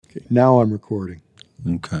Okay, now I'm recording.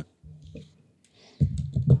 Okay.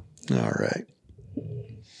 All right.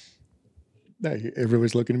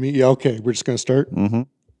 Everybody's looking at me. Yeah, okay. We're just going to start?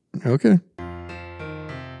 Mm-hmm. Okay.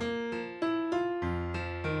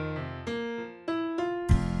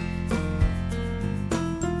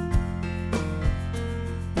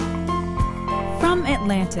 From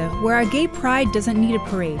Atlanta, where our gay pride doesn't need a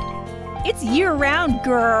parade. It's year-round,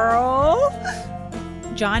 girl!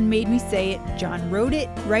 John made me say it. John wrote it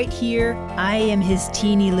right here. I am his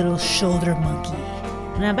teeny little shoulder monkey.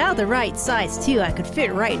 And about the right size, too. I could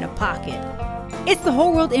fit right in a pocket. It's the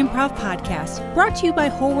Whole World Improv Podcast, brought to you by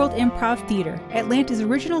Whole World Improv Theater, Atlanta's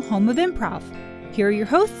original home of improv. Here are your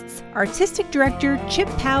hosts, artistic director Chip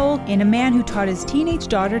Powell, and a man who taught his teenage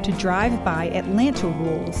daughter to drive by Atlanta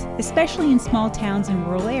rules, especially in small towns and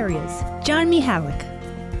rural areas, John Mihalik.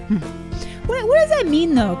 What does that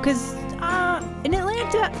mean, though? Because in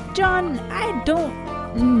Atlanta, John, I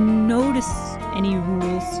don't notice any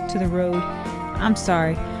rules to the road. I'm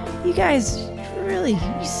sorry. You guys really,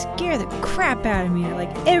 you scare the crap out of me like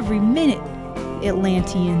every minute,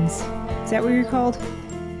 Atlanteans. Is that what you're called?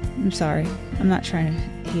 I'm sorry. I'm not trying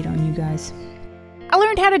to hate on you guys. I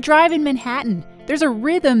learned how to drive in Manhattan. There's a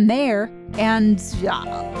rhythm there. And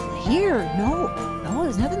here, no,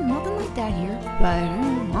 there's nothing like that here.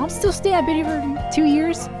 But I'll still stay. I've been here for 2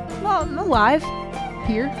 years. Well, I'm alive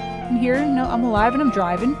here. I'm here. No, I'm alive and I'm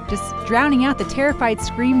driving. Just drowning out the terrified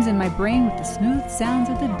screams in my brain with the smooth sounds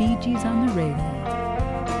of the Bee Gees on the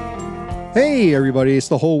radio. Hey, everybody. It's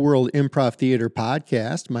the Whole World Improv Theater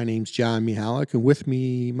Podcast. My name's John Mihalik, and with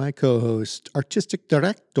me, my co-host, artistic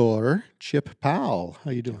director, Chip Powell.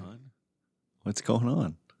 How you doing? What's going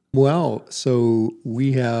on? Well, so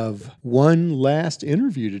we have one last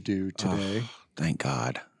interview to do today. Oh, thank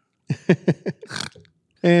God.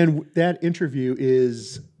 And that interview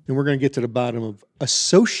is, and we're going to get to the bottom of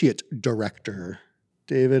associate director,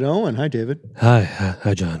 David Owen. Hi, David.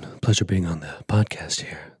 Hi, John. Pleasure being on the podcast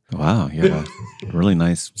here. Wow, you have a really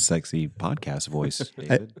nice, sexy podcast voice,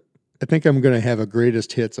 David. I think I'm going to have a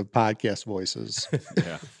greatest hits of podcast voices.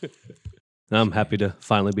 Yeah. I'm happy to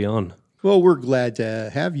finally be on. Well, we're glad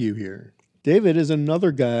to have you here. David is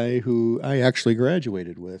another guy who I actually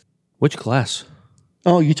graduated with. Which class?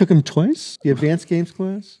 Oh, you took him twice? The advanced games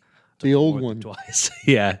class? The old one. Twice.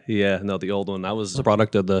 Yeah. No, the old one. I was a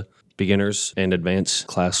product of the beginners and advanced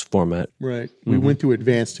class format. Right. We went through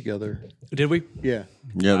advanced together. Did we? Yeah.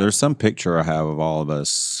 Yeah, there's some picture I have of all of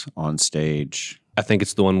us on stage. I think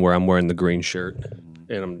it's the one where I'm wearing the green shirt.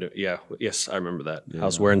 And yes, I remember that. Yeah. I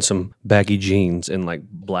was wearing some baggy jeans and like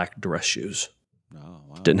black dress shoes. Oh,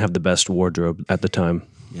 wow. Didn't have the best wardrobe at the time.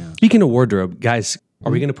 Yeah. Speaking of wardrobe, guys,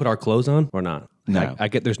 are we going to put our clothes on or not? No. I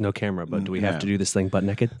get there's no camera, but do we have to do this thing butt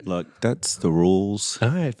naked? Look, that's the rules. All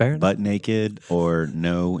right, fair enough. Butt naked or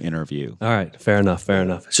no interview. All right, fair enough.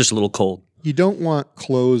 It's just a little cold. You don't want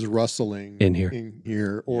clothes rustling In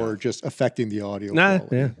here. or just affecting the audio Nah,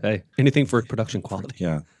 quality. yeah. Hey, anything for production quality.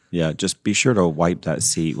 Yeah, just be sure to wipe that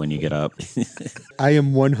seat when you get up. I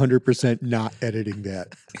am 100% not editing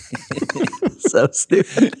that. So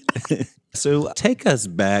stupid. So take us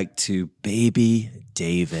back to Baby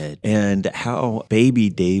David and how Baby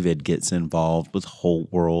David gets involved with Whole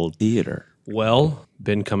World Theater. Well,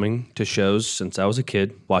 been coming to shows since I was a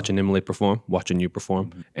kid, watching Emily perform, watching you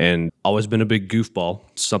perform, and always been a big goofball.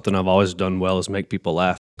 Something I've always done well is make people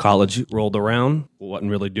laugh. College rolled around,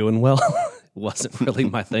 wasn't really doing well. Wasn't really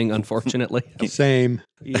my thing, unfortunately. Same.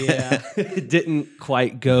 Yeah, it didn't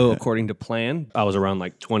quite go according to plan. I was around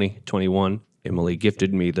like 20, 21. Emily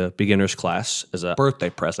gifted me the beginner's class as a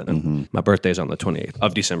birthday present. And my birthday's on the 28th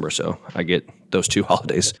of December, so I get those two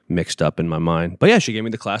holidays mixed up in my mind. But yeah, she gave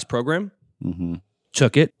me the class program.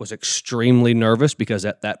 Took it, was extremely nervous because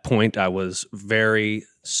at that point I was very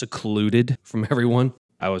secluded from everyone.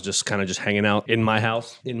 I was just kind of hanging out in my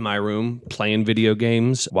house, in my room, playing video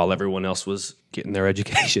games while everyone else was getting their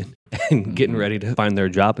education and getting ready to find their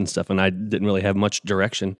job and stuff. And I didn't really have much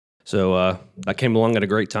direction. So I came along at a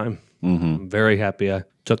great time. I'm very happy I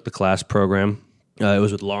took the class program. It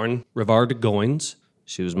was with Lauren Rivard Goins.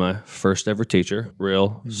 She was my first ever teacher.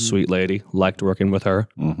 Real sweet lady. Liked working with her.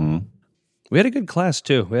 We had a good class,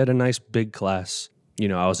 too. We had a nice big class. You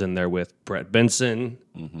know, I was in there with Brett Benson,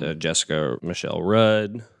 Jessica Michelle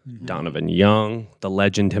Rudd, Donovan Young, the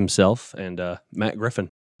legend himself, and Matt Griffin.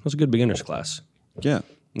 It was a good beginner's class. Yeah.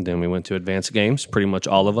 And then we went to advanced games, pretty much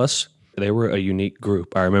all of us. They were a unique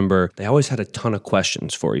group. I remember they always had a ton of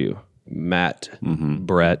questions for you. Matt,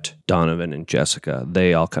 Brett, Donovan, and Jessica,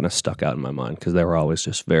 they all kind of stuck out in my mind because they were always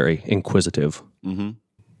just very inquisitive.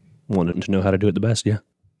 Wanted to know how to do it the best, yeah.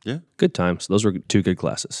 Yeah. Good times. Those were 2 good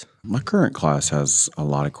classes. My current class has a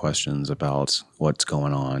lot of questions about what's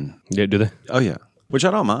going on. Yeah, do they? Oh, yeah. Which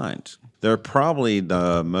I don't mind. They're probably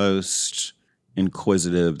the most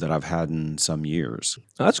inquisitive that I've had in some years.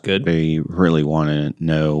 Oh, that's good. They really want to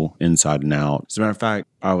know inside and out. As a matter of fact,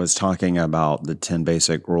 I was talking about the 10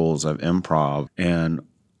 basic rules of improv, and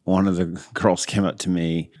one of the girls came up to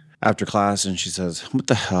me after class and she says, "What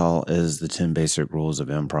the hell is the 10 basic rules of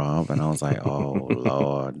improv?" And I was like, "Oh,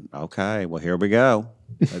 Lord. Okay, well, here we go.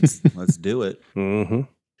 Let's do it." Mm-hmm.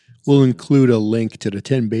 We'll include a link to the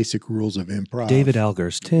 10 basic rules of improv. David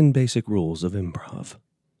Alger's 10 basic rules of improv.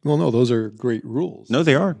 Well, no, those are great rules. No,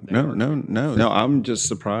 they are. No, I'm just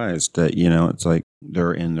surprised that, it's like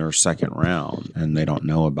they're in their second round and they don't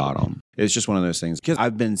know about them. It's just one of those things. Because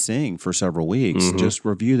I've been saying for several weeks, just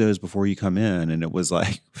review those before you come in. And it was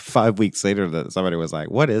like 5 weeks later that somebody was like,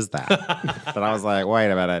 "What is that?" And I was like, "Wait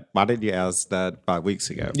a minute. Why did you ask that 5 weeks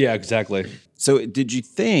ago?" Yeah, exactly. So did you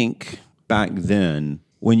think back then,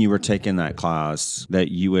 when you were taking that class,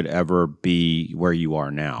 that you would ever be where you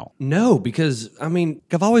are now? No, because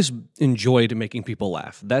I've always enjoyed making people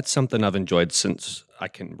laugh. That's something I've enjoyed since I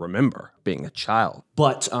can remember being a child.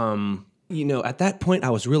 But, at that point,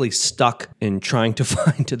 I was really stuck in trying to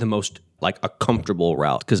find the most a comfortable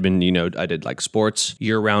route. Because I did sports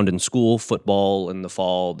year round in school, football in the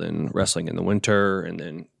fall, then wrestling in the winter, and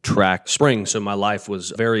then track spring. So my life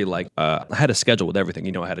was very I had a schedule with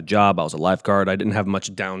everything. I had a job. I was a lifeguard. I didn't have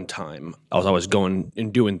much downtime. I was always going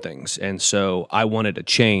and doing things. And so I wanted to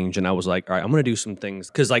change. And I was like, all right, I'm going to do some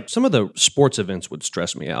things. Because some of the sports events would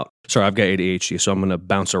stress me out. Sorry, I've got ADHD, so I'm going to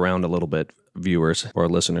bounce around a little bit, viewers or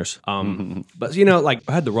listeners. But,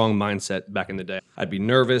 I had the wrong mindset back in the day. I'd be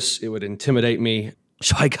nervous. It would intimidate me.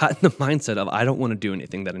 So I got in the mindset of I don't want to do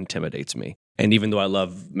anything that intimidates me. And even though I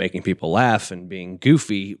love making people laugh and being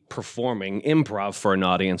goofy, performing improv for an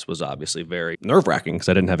audience was obviously very nerve-wracking because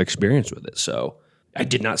I didn't have experience with it. So I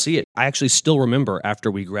did not see it. I actually still remember after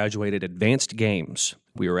we graduated advanced games,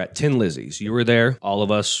 we were at Tin Lizzie's. You were there, all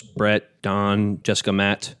of us, Brett, Don, Jessica,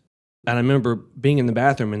 Matt. And I remember being in the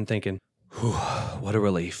bathroom and thinking, whew, what a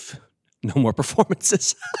relief. No more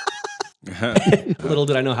performances. Little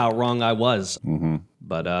did I know how wrong I was. Mm-hmm.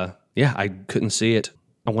 But I couldn't see it.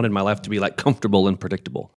 I wanted my life to be comfortable and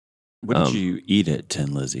predictable. What did you eat at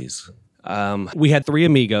Tin Lizzie's? We had 3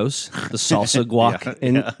 amigos, the salsa, guac,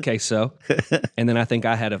 and queso. And then I think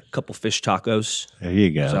I had a couple fish tacos. There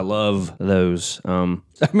you go. I love those. I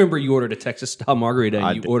remember you ordered a Texas-style margarita,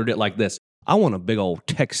 and you ordered it like this. I want a big old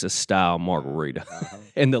Texas-style margarita.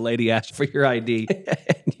 And the lady asked for your ID.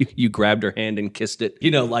 And you grabbed her hand and kissed it,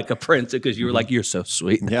 like a prince, because you were like, "You're so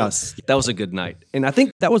sweet." Yes. That was a good night. And I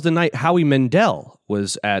think that was the night Howie Mandel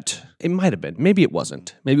was at, it might have been, maybe it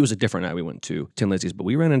wasn't. Maybe it was a different night we went to Tin Lizzie's, but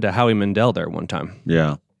we ran into Howie Mandel there one time.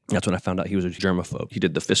 Yeah. That's when I found out he was a germaphobe. He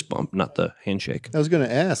did the fist bump, not the handshake. I was going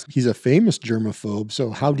to ask, he's a famous germaphobe,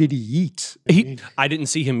 so how did he eat? I didn't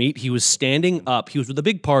see him eat. He was standing up. He was with a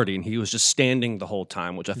big party, and he was just standing the whole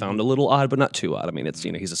time, which I found a little odd, but not too odd. It's,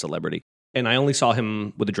 he's a celebrity. And I only saw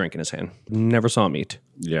him with a drink in his hand. Never saw him eat.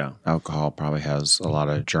 Yeah. Alcohol probably has a lot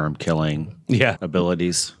of germ-killing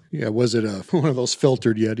abilities. Yeah, was it one of those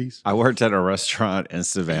filtered Yetis? I worked at a restaurant in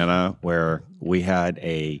Savannah where we had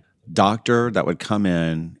a doctor that would come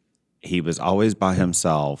in. He was always by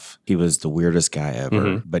himself. He was the weirdest guy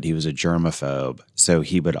ever, but he was a germaphobe. So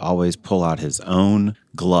he would always pull out his own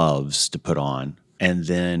gloves to put on. And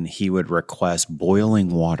then he would request boiling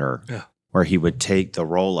water where he would take the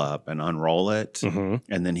roll up and unroll it. And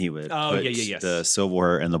then he would put the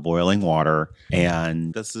silverware in the boiling water.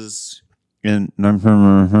 And this is in...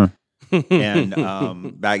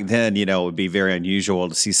 And back then, it would be very unusual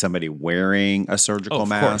to see somebody wearing a surgical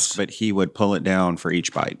mask, but he would pull it down for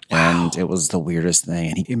each bite. Wow. And it was the weirdest thing.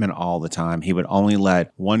 And he came in all the time. He would only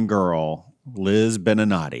let one girl, Liz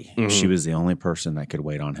Beninati, she was the only person that could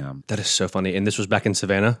wait on him. That is so funny. And this was back in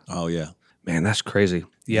Savannah? Oh, yeah. Man, that's crazy.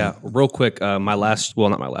 Yeah, real quick, not my last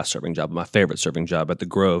serving job, but my favorite serving job at the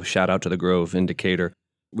Grove. Shout out to the Grove in Decatur.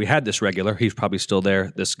 We had this regular. He's probably still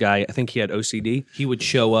there. This guy, I think he had OCD. He would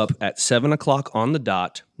show up at 7 o'clock on the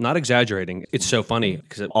dot. Not exaggerating. It's so funny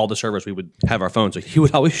because all the servers, we would have our phones. So he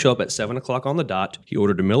would always show up at 7 o'clock on the dot. He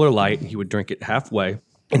ordered a Miller Lite and he would drink it halfway.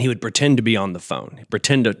 And he would pretend to be on the phone,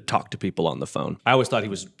 pretend to talk to people on the phone. I always thought he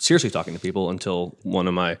was seriously talking to people until one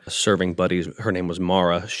of my serving buddies, her name was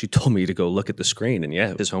Mara, she told me to go look at the screen. And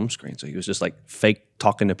his home screen. So he was just fake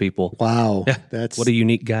talking to people. Wow. Yeah. What a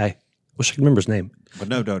unique guy. Wish I could remember his name. But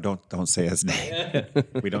no, don't say his name.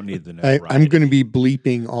 We don't need the name. I'm going to be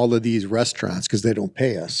bleeping all of these restaurants because they don't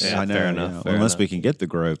pay us. Yeah, I know. fair you enough, know, fair unless enough. we can get the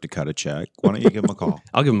Grove to cut a check. Why don't you give him a call?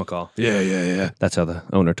 I'll give him a call. Yeah. That's how the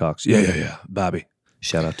owner talks. Yeah. Bobby.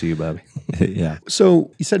 Shout out to you, Bobby. Yeah.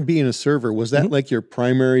 So you said being a server, was that like your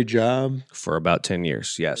primary job? For about 10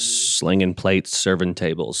 years, yes. Slinging plates, serving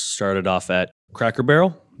tables. Started off at Cracker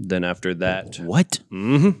Barrel. Then after that, What?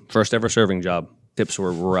 first ever serving job. Tips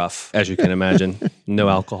were rough, as you can imagine. No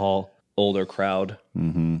alcohol, older crowd. Did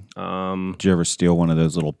you ever steal one of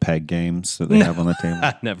those little peg games that they have on the table?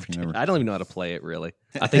 I never did. I don't even know how to play it, really.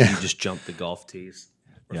 I think you just jump the golf tees.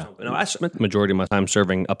 Yeah. No, I spent the majority of my time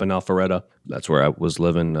serving up in Alpharetta. That's where I was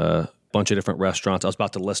living. A bunch of different restaurants. I was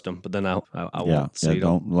about to list them, but then I Yeah. won't. So you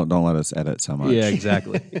Don't let us edit so much. Yeah,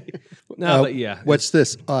 exactly. No, but yeah. What's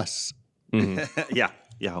this? Us. Yeah.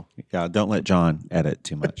 Don't let John edit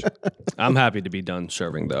too much. I'm happy to be done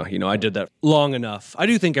serving, though. You know, I did that long enough. I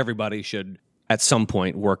do think everybody should, at some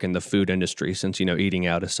point, work in the food industry since, you know, eating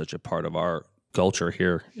out is such a part of our culture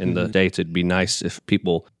here in the States. It'd be nice if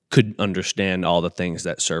people could understand all the things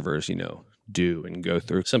that servers, you know, do and go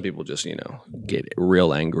through. Some people just, you know, get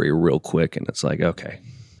real angry real quick, and it's like, okay,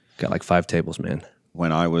 got like 5 tables, man.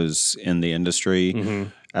 When I was in the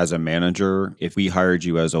industry as a manager, if we hired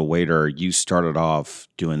you as a waiter, you started off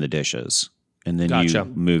doing the dishes. And then Gotcha.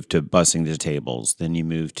 you moved to bussing the tables. Then you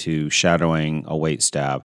moved to shadowing a wait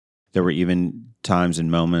staff. There were even times and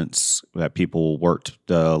moments that people worked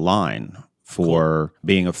the line for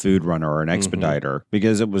being a food runner or an expediter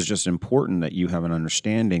because it was just important that you have an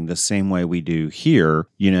understanding the same way we do here.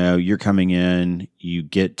 You know, you're coming in, you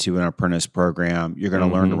get to an apprentice program, you're going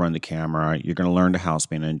to learn to run the camera, you're going to learn to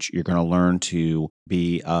house manage, you're going to learn to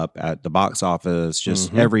be up at the box office.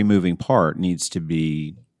 Just every moving part needs to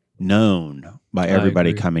be known by everybody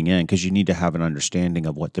agree. coming in because you need to have an understanding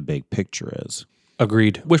of what the big picture is.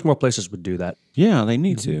 Agreed. Wish more places would do that. Yeah, they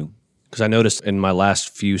need to. Because I noticed in my last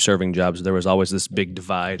few serving jobs, there was always this big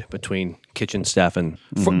divide between kitchen staff and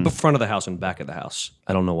front of the house and back of the house.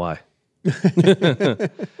 I don't know why.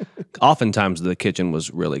 Oftentimes, the kitchen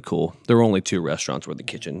was really cool. There were only 2 restaurants where the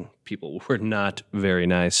kitchen people were not very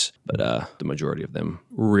nice, but the majority of them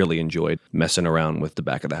really enjoyed messing around with the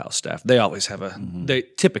back of the house staff. They always have they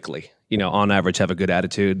typically, you know, on average have a good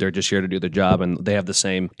attitude. They're just here to do their job, and they have the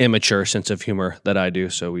same immature sense of humor that I do,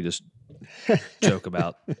 so we just joke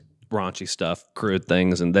about raunchy stuff, crude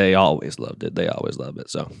things, and they always loved it. They always loved it.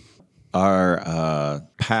 So our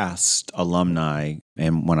past alumni,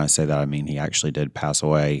 and when I say that, I mean he actually did pass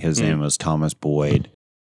away. His name was Thomas Boyd.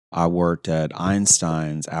 I worked at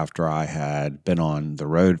Einstein's after I had been on the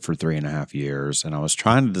road for 3.5 years, and I was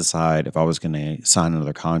trying to decide if I was going to sign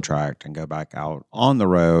another contract and go back out on the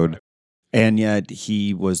road. And yet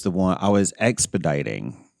he was the one I was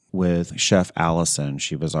expediting with Chef Allison.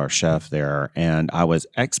 She was our chef there, and I was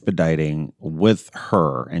expediting with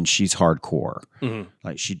her, and she's hardcore.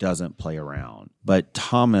 Like, she doesn't play around. But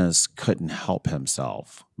Thomas couldn't help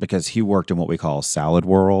himself because he worked in what we call salad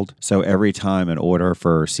world. So every time an order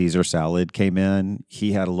for Caesar salad came in,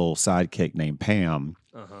 he had a little sidekick named Pam,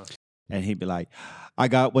 and he'd be like, I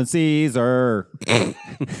got one Caesar. And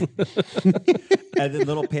then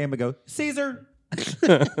little Pam would go, Caesar.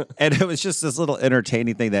 And it was just this little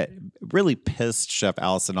entertaining thing that really pissed Chef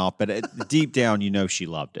Allison off, but deep down, you know, she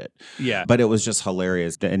loved it. yeah, But it was just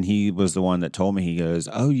hilarious. And he was the one that told me, he goes,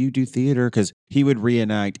 oh, you do theater? Because he would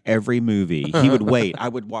reenact every movie. He would wait. I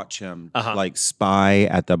would watch him like spy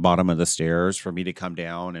at the bottom of the stairs for me to come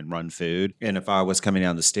down and run food. And if I was coming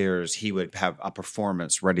down the stairs, he would have a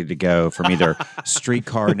performance ready to go from either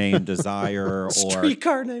Streetcar Named Desire or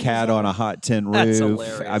Streetcar Named Cat on a Hot Tin Roof. That's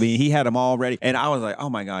hilarious. I mean, he had them all ready. And I was like, oh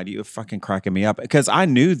my God, you're fucking cracking me up. Because I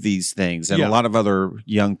knew these things. And a lot of other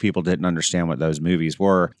young people didn't understand what those movies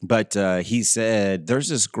were. But he said, there's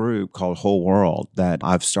this group called Whole World that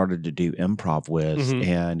I've started to do improv with.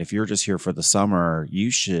 And if you're just here for the summer,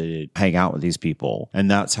 you should hang out with these people. And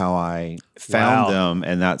that's how I found them.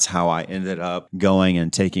 And that's how I ended up going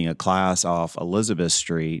and taking a class off Elizabeth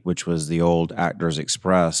Street, which was the old Actors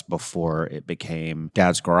Express before it became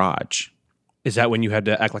Dad's Garage. is that when you had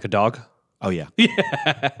to act like a dog? Oh, yeah.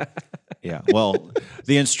 Yeah. Well,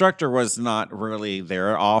 the instructor was not really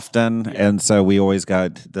there often. And so we always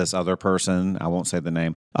got this other person, I won't say the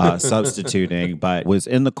name, substituting, but was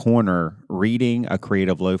in the corner reading A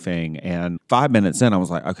Creative Loafing. And 5 minutes in, I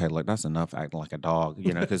was like, okay, look, that's enough acting like a dog,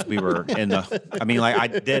 you know, because we were in the, I mean, like I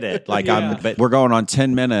did it. Like but we're going on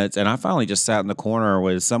 10 minutes. And I finally just sat in the corner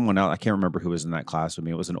with someone else. I can't remember who was in that class with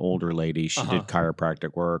me. It was an older lady. She did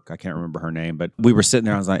chiropractic work. I can't remember her name, but we were sitting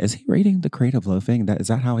there. I was like, is he reading The Creative Loafing? Is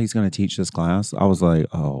that how he's going to teach this class? I was like,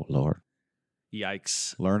 oh, Lord.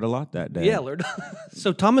 Yikes. Learned a lot that day. Yeah, learned.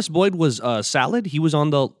 So Thomas Boyd was salad. He was on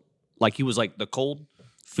the the cold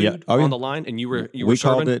food on the line, and you were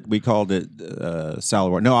serving? We called it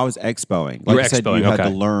salad. No, I was expoing. Like were I said, expoing, you had to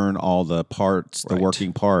okay. learn all the parts, the Right.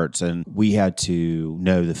 working parts, and we had to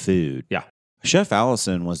know the food. Yeah. Chef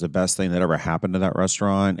Allison was the best thing that ever happened to that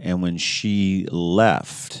restaurant. And when she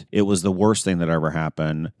left, it was the worst thing that ever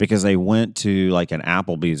happened because they went to like an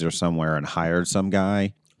Applebee's or somewhere and hired some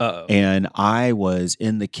guy. Uh-oh. And I was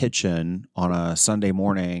in the kitchen on a Sunday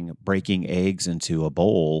morning breaking eggs into a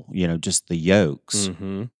bowl, just the yolks,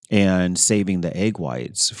 Mm-hmm. and saving the egg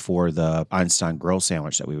whites for the Einstein grill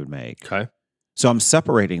sandwich that we would make. Okay. So I'm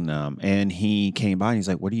separating them, and he came by and he's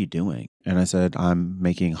like, "What are you doing?" And I said, "I'm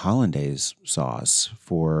making hollandaise sauce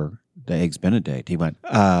for the Eggs Benedict." He went,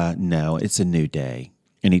 "No, it's a new day."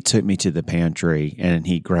 And he took me to the pantry, and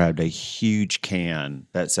he grabbed a huge can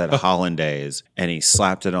that said hollandaise, and he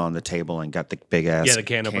slapped it on the table and got the big ass the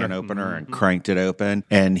can opener. and cranked it open.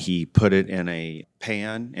 And he put it in a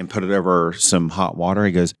pan and put it over some hot water.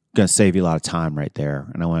 He goes, "Gonna save you a lot of time right there."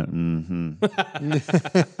 And I went,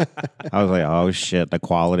 I was like, "Oh shit, the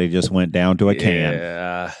quality just went down to a can."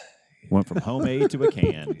 Yeah. Went from homemade to a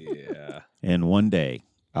can Yeah. in one day.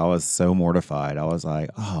 I was so mortified. I was like,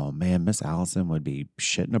 "Oh man, Miss Allison would be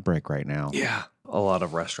shitting a brick right now." Yeah. A lot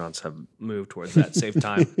of restaurants have moved towards that. Save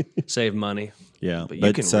time, save money. Yeah. But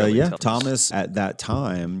you can really tell. Thomas at that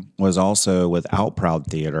time was also with Out Proud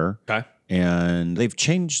Theater. Okay. And they've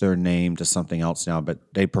changed their name to something else now, but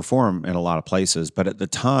they perform in a lot of places. But at the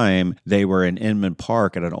time, they were in Inman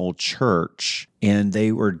Park at an old church, and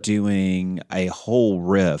they were doing a whole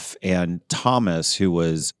riff. And Thomas, who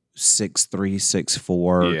was 6'3",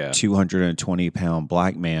 6'4", Yeah. 220-pound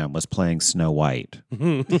black man, was playing Snow White.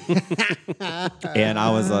 And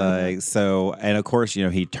I was like, and of course,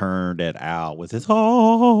 he turned it out with his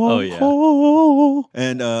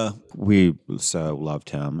and we so loved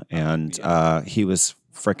him, and he was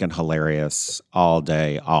freaking hilarious all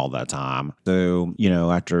day, all the time. So,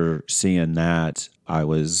 after seeing that, I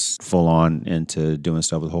was full on into doing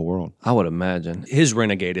stuff with the whole world. I would imagine his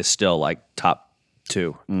Renegade is still like top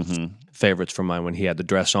 2 favorites for mine when he had the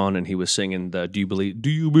dress on and he was singing the Do you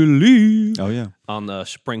believe Oh yeah. on the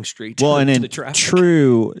Spring Street Well, and to in the traffic.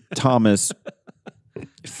 true Thomas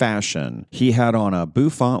fashion, he had on a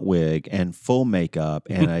bouffant wig and full makeup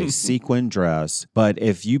and a sequin dress. But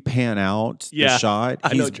if you pan out the shot, I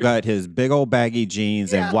know he's what you're- got his big old baggy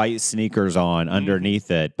jeans and white sneakers on underneath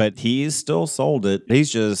it. But he's still sold it.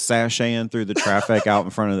 He's just sashaying through the traffic out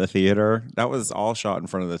in front of the theater. That was all shot in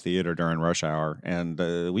front of the theater during rush hour. And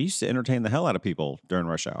we used to entertain the hell out of people during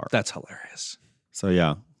rush hour. That's hilarious. So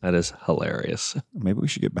yeah, That is hilarious. maybe we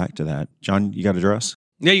should get back to that. John, you got a dress?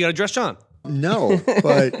 Yeah, you got to dress John. No,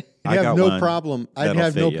 but I I'd got have no one problem. I'd that'll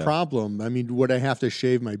have fit no you. problem. I mean, would I have to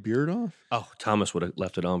shave my beard off? Oh, Thomas would have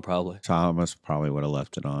left it on probably. Thomas probably would have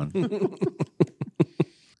left it on.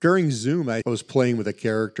 During Zoom, I was playing with a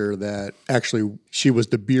character that actually she was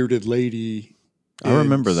the bearded lady. I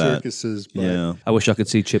remember that. Circuses, but, Yeah. I wish I could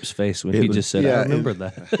see Chip's face when he was- just said, yeah, I remember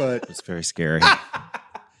that. but It's very scary.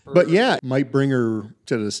 But yeah, might bring her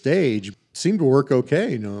to the stage. Seemed to work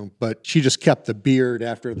okay, but she just kept the beard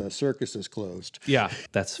after the circuses closed. Yeah,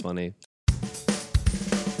 that's funny.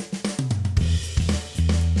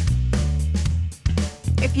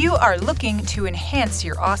 If you are looking to enhance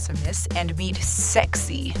your awesomeness and meet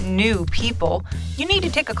sexy new people, you need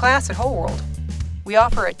to take a class at Whole World. We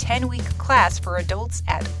offer a 10-week class for adults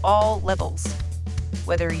at all levels.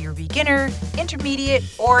 Whether you're beginner, intermediate,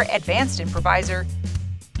 or advanced improviser,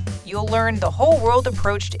 you'll learn the whole world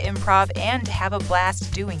approach to improv and have a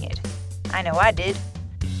blast doing it. I know I did.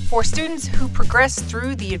 For students who progress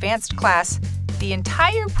through the advanced class, the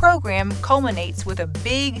entire program culminates with a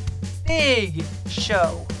big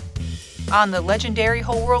show on the legendary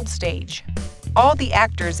Whole World stage. All the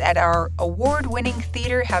actors at our award-winning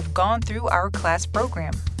theater have gone through our class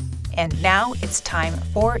program. And now it's time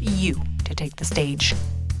for you to take the stage.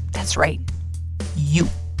 That's right, you.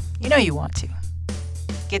 You know you want to.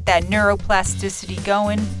 Get that neuroplasticity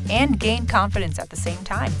going and gain confidence at the same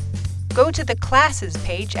time. Go to the classes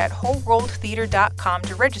page at wholeworldtheater.com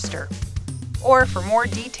to register. Or for more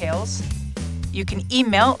details, you can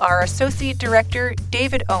email our Associate Director,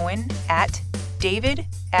 David Owen, at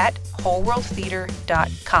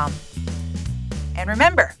david@wholeworldtheater.com. And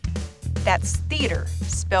remember, that's theater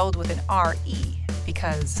spelled with an R-E,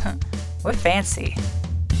 because we're fancy.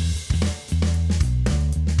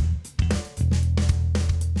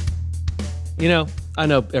 I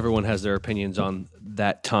know everyone has their opinions on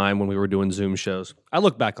that time when we were doing Zoom shows. I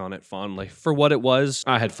look back on it fondly. For what it was,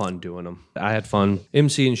 I had fun doing them. I had fun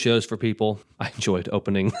emceeing shows for people. I enjoyed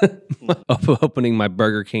opening my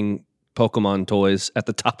Burger King Pokemon toys at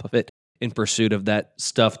the top of it in pursuit of that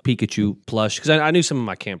stuffed Pikachu plush. Because I knew some of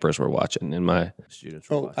my campers were watching and my students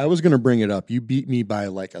were watching. I was going to bring it up. You beat me by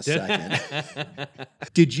like a second.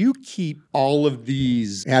 Did you keep all of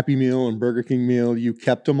these Happy Meal and Burger King meal? You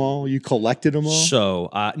kept them all? You collected them all?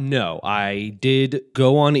 So, no, I did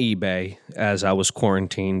go on eBay as I was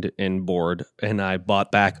quarantined and bored, and I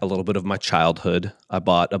bought back a little bit of my childhood. I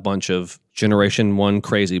bought a bunch of Generation 1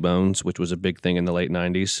 Crazy Bones, which was a big thing in the late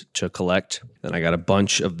 90s to collect. Then I got a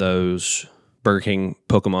bunch of those Burger King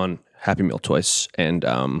Pokemon Happy Meal toys. And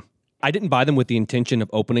I didn't buy them with the intention of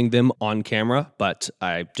opening them on camera, but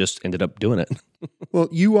I just ended up doing it. Well,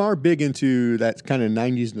 you are big into that kind of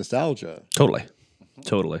 90s nostalgia. Totally.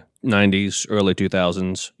 90s, early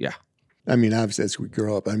 2000s. Yeah. I mean, obviously, as we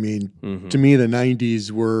grow up, to me, the 90s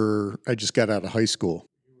were, I just got out of high school.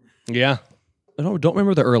 Yeah. I don't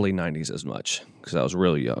remember the early 90s as much because I was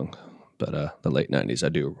really young. But the late 90s, I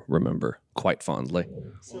do remember quite fondly.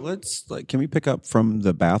 So can we pick up from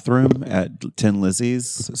the bathroom at Tin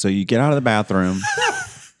Lizzie's? So you get out of the bathroom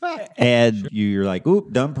and you're like,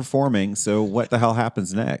 oop, done performing. So what the hell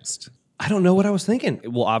happens next? I don't know what I was thinking.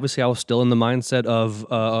 Well, obviously, I was still in the mindset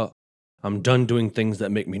of I'm done doing things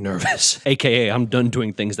that make me nervous, AKA I'm done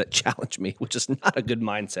doing things that challenge me, which is not a good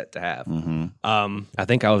mindset to have. Mm-hmm. I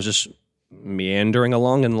think I was just meandering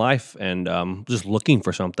along in life and just looking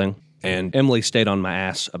for something. And Emily stayed on my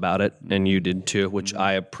ass about it, and you did too, which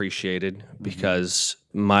I appreciated because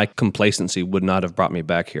my complacency would not have brought me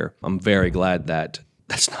back here. I'm very glad that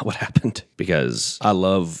that's not what happened because I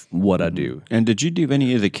love what I do. And did you do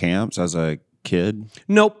any of the camps as a kid?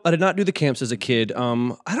 Nope, I did not do the camps as a kid.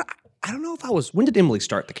 I don't know if I was. When did Emily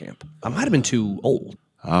start the camp? I might have been too old.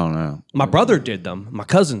 I don't know. My brother did them. My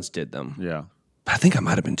cousins did them. Yeah. I think I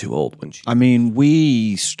might have been too old when she. I mean,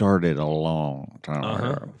 we started a long time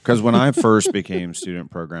ago. Because when I first became student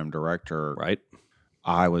program director, right,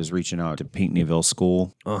 I was reaching out to Pinckneyville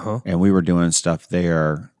School, and we were doing stuff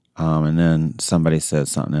there. And then somebody said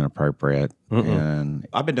something inappropriate. And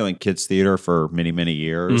I've been doing kids theater for many, many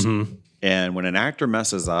years. And when an actor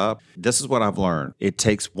messes up, this is what I've learned. It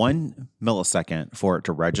takes 1 millisecond for it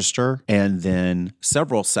to register, and then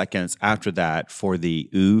several seconds after that for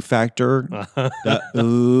the ooh factor. The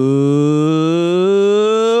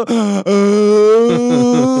ooh,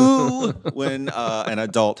 when an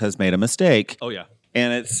adult has made a mistake. Oh, yeah.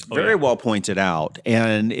 And it's very well pointed out.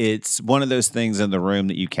 And it's one of those things in the room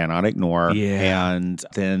that you cannot ignore. Yeah. And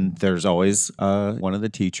then there's always one of the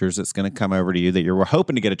teachers that's going to come over to you that you're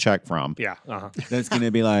hoping to get a check from. Yeah. That's going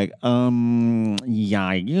to be like,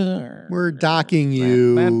 yeah. We're docking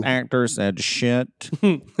you. That actor said shit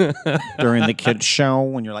during the kids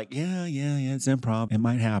show. And you're like, yeah, it's improv. It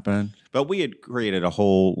might happen. But we had created a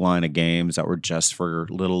whole line of games that were just for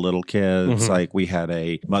little kids. Like we had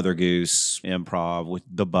a Mother Goose improv with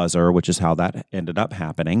the buzzer, which is how that ended up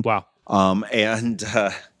happening. Wow. And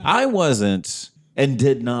I wasn't and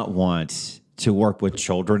did not want to work with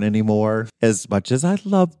children anymore as much as I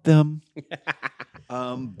loved them.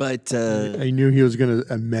 But I knew he was going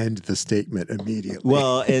to amend the statement immediately.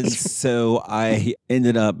 Well, and so I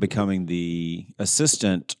ended up becoming the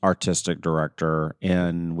assistant artistic director,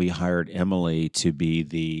 and we hired Emily to be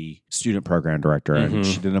the student program director, and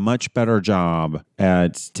she did a much better job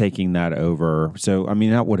at taking that over. So, I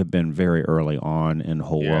mean, that would have been very early on in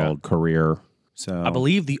Whole World career. So I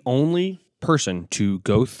believe the only person to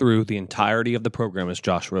go through the entirety of the program is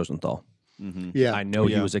Josh Rosenthal. Yeah. I know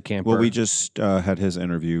he was a camper. Well, we just had his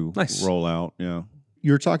interview roll out. Yeah.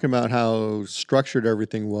 You were talking about how structured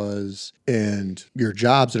everything was and your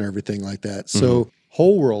jobs and everything like that. So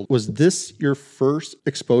Whole World, was this your first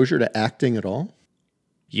exposure to acting at all?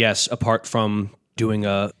 Yes, apart from doing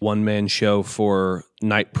a one-man show for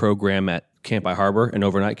night program at Camp I Harbor, an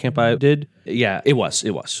overnight camp I did. Yeah, it was.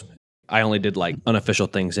 I only did like unofficial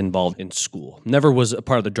things involved in school. Never was a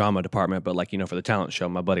part of the drama department, but like, for the talent show,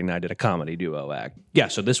 my buddy and I did a comedy duo act. Yeah,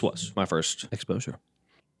 so this was my first exposure.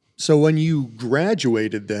 So when you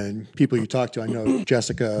graduated then, people you talked to, I know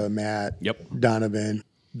Jessica, Matt, Donovan,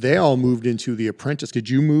 they all moved into The Apprentice. Did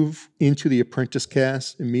you move into The Apprentice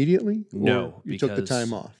cast immediately? No. Or you took the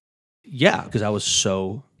time off? Yeah, because I was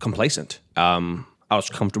so complacent. I was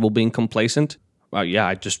comfortable being complacent.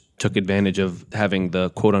 I just took advantage of having the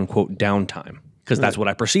quote-unquote downtime because that's what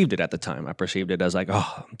I perceived it at the time. I perceived it as like,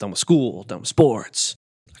 oh, I'm done with school, done with sports.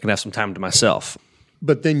 I can have some time to myself.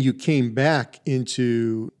 But then you came back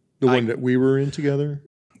into the one that we were in together?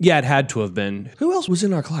 Yeah, it had to have been. Who else was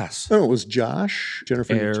in our class? Oh, it was Josh,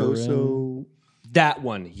 Jennifer Natoso. That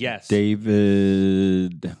one, yes.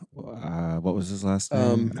 David, what was his last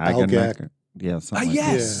name? Algak. Yeah, something like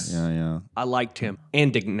yes. that. Yeah. I liked him.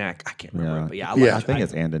 Andignac. I can't remember. But yeah, I liked I think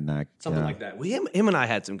it's Andignac. something like that. Well, him and I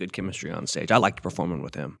had some good chemistry on stage. I liked performing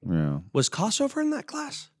with him. Yeah. Was Kossover in that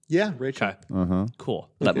class? Yeah, Rachel. Okay. Cool.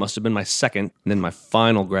 That must have been my second. And then my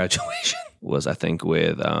final graduation was, I think,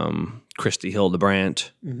 with Christy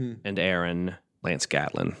Hildebrandt and Aaron Lance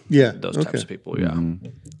Gatlin. Yeah, Those types of people, yeah.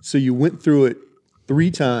 So you went through it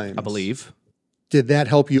 3 times. I believe. Did that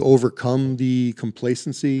help you overcome the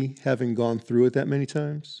complacency having gone through it that many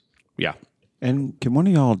times? Yeah. And can one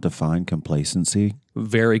of y'all define complacency?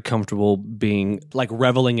 Very comfortable being, like,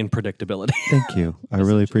 reveling in predictability. Thank you. I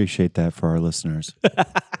really appreciate that for our listeners.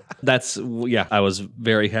 I was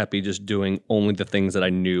very happy just doing only the things that I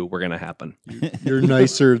knew were going to happen. You're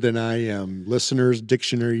nicer than I am.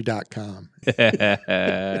 Listenersdictionary.com.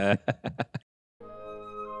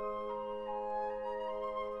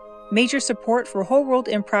 Major support for Whole World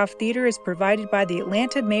Improv Theater is provided by the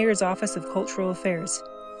Atlanta Mayor's Office of Cultural Affairs,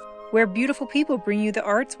 where beautiful people bring you the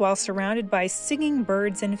arts while surrounded by singing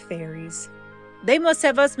birds and fairies. They must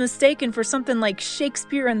have us mistaken for something like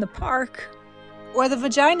Shakespeare in the Park, or the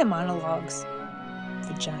Vagina Monologues.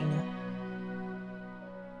 Vagina.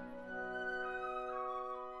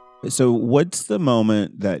 So what's the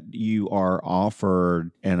moment that you are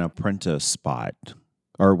offered an apprentice spot?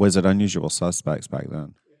 Or was it Unusual Suspects back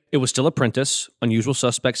then? It was still Apprentice. Unusual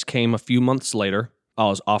Suspects came a few months later. I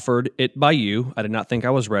was offered it by you. I did not think I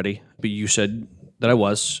was ready, but you said that I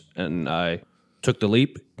was, and I took the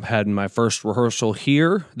leap. Had my first rehearsal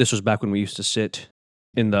here. This was back when we used to sit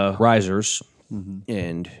in the risers,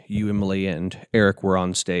 and you, Emily, and Eric were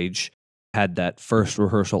on stage. Had that first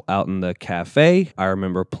rehearsal out in the cafe. I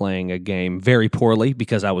remember playing a game very poorly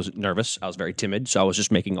because I was nervous. I was very timid, so I was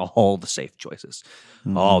just making all the safe choices.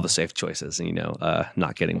 All the safe choices, and,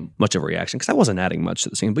 not getting much of a reaction because I wasn't adding much to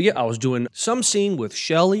the scene. But yeah, I was doing some scene with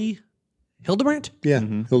Shelley Hildebrandt. Yeah,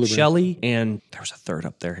 Hildebrandt. Shelley, and there was a third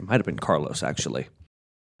up there. It might have been Carlos, actually.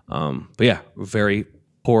 But yeah, very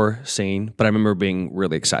poor scene. But I remember being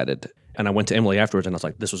really excited. And I went to Emily afterwards, and I was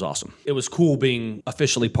like, this was awesome. It was cool being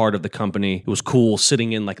officially part of the company. It was cool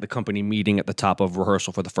sitting in, like, the company meeting at the top of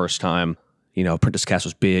rehearsal for the first time. Apprentice Cast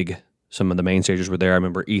was big. Some of the main stagers were there. I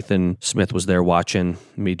remember Ethan Smith was there watching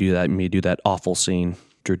me do that awful scene.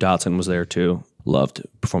 Drew Dodson was there, too. Loved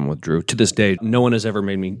performing with Drew. To this day, no one has ever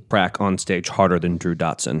made me crack on stage harder than Drew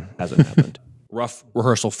Dodson. Hasn't happened. Rough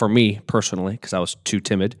rehearsal for me, personally, because I was too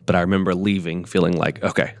timid. But I remember leaving feeling like,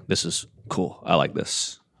 okay, this is cool. I like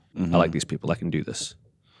this. I like these people. I can do this.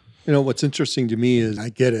 What's interesting to me is I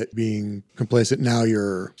get it being complacent. Now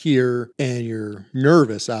you're here and you're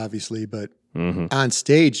nervous, obviously, but on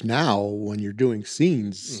stage now, when you're doing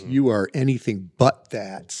scenes, you are anything but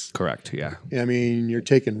that. Correct, yeah. I mean, you're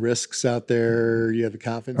taking risks out there. You have the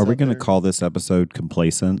confidence. Are we going to call this episode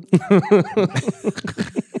complacent?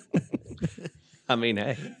 I mean,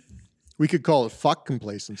 hey. We could call it fuck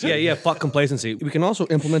complacency. Yeah, fuck complacency. We can also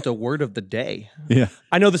implement a word of the day. Yeah.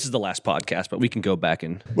 I know this is the last podcast, but we can go back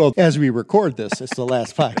and... Well, as we record this, it's the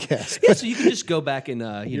last podcast. Yeah, so you can just go back and,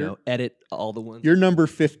 edit all the ones. You're number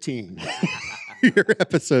 15. You're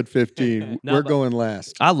episode 15. We're going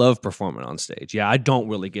last. I love performing on stage. Yeah, I don't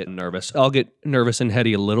really get nervous. I'll get nervous and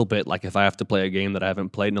heady a little bit, like if I have to play a game that I haven't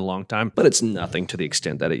played in a long time, but it's nothing to the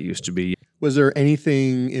extent that it used to be. Was there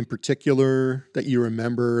anything in particular that you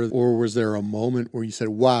remember, or was there a moment where you said,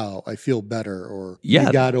 wow, I feel better, or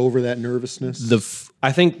you got over that nervousness?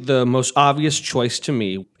 I think the most obvious choice to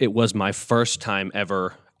me, it was my first time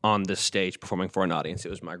ever on this stage performing for an audience. It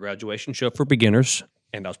was my graduation show for beginners,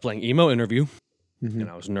 and I was playing emo interview, and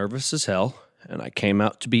I was nervous as hell, and I came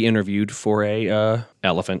out to be interviewed for a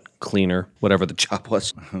elephant cleaner, whatever the job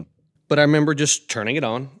was. But I remember just turning it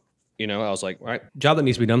on. I was like, all right, job that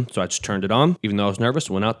needs to be done. So I just turned it on, even though I was nervous,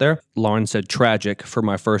 went out there. Lauren said tragic for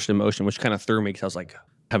my first emotion, which kind of threw me because I was like, I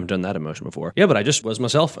haven't done that emotion before. Yeah, but I just was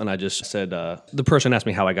myself, and I just said, the person asked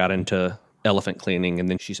me how I got into elephant cleaning, and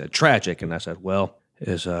then she said tragic, and I said, well,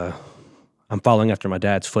 I'm following after my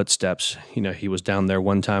dad's footsteps. He was down there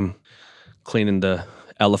one time cleaning the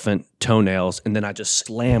elephant toenails, and then I just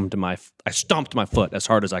stomped my foot as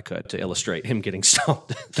hard as I could to illustrate him getting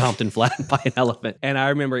stomped and flattened by an elephant. And I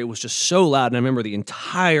remember it was just so loud, and I remember the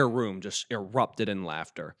entire room just erupted in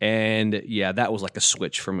laughter. And yeah, that was like a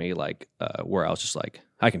switch for me, where I was just like,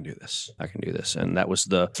 I can do this. And that was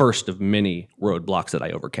the first of many roadblocks that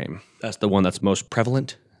I overcame. That's the one that's most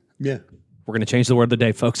prevalent. Yeah. We're going to change the word of the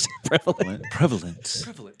day, folks. Prevalent. Prevalent.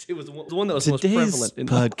 Prevalent. It was the one that was most Today's prevalent.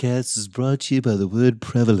 podcast is brought to you by the word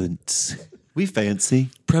prevalent. We fancy.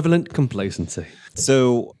 Prevalent complacency.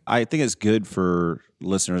 So I think it's good for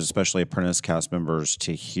listeners, especially Apprentice cast members,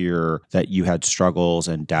 to hear that you had struggles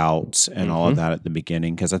and doubts and all of that at the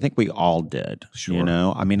beginning, because I think we all did. Sure. You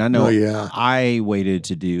know, I mean, I know yeah. I waited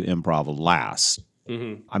to do improv last.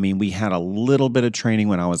 I mean, we had a little bit of training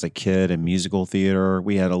when I was a kid in musical theater.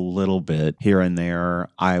 We had a little bit here and there.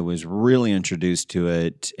 I was really introduced to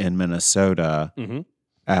it in Minnesota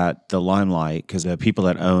at the Limelight, because the people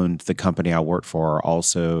that owned the company I worked for,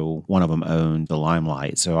 also one of them owned the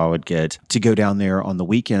Limelight. So I would get to go down there on the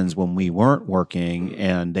weekends when we weren't working,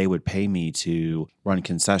 and they would pay me to run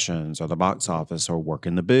concessions or the box office or work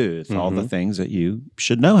in the booth, all the things that you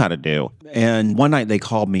should know how to do. And one night they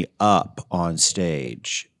called me up on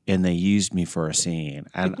stage and they used me for a scene.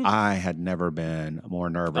 And I had never been more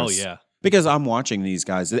nervous. Oh, yeah. Because I'm watching these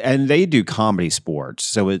guys, and they do comedy sports.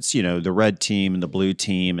 So it's, you know, the red team and the blue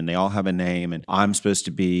team, and they all have a name. And I'm supposed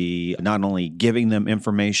to be not only giving them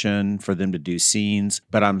information for them to do scenes,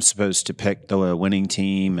 but I'm supposed to pick the winning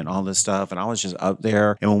team and all this stuff. And I was just up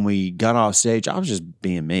there. And when we got off stage, I was just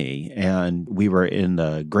being me. And we were in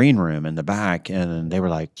the green room in the back, and they were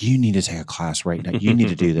like, you need to take a class right now. You need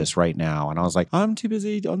to do this right now. And I was like, I'm too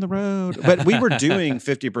busy on the road. But we were doing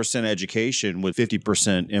 50% education with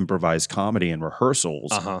 50% improvised comedy and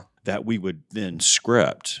rehearsals that we would then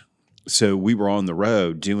script. So we were on the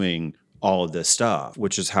road doing all of this stuff,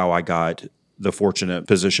 which is how I got the fortunate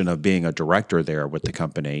position of being a director there with the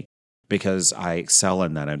company, because I excel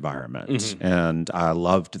in that environment and I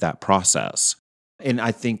loved that process. And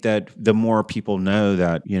I think that the more people know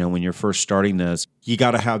that, you know, when you're first starting this, you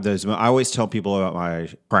got to have those. I always tell people about my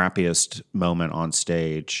crappiest moment on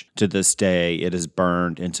stage. To this day, it is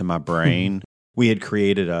burned into my brain. We had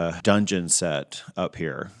created a dungeon set up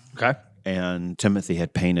here. Okay. And Timothy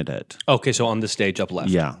had painted it. Okay, so on the stage up left.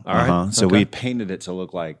 Yeah. All right. So we painted it to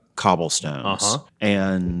look like cobblestones.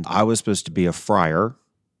 And I was supposed to be a friar,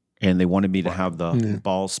 and they wanted me to have the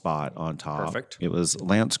ball spot on top. Perfect. It was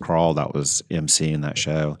Lance Crawl that was emceeing that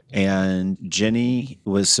show. And Jenny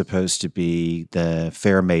was supposed to be the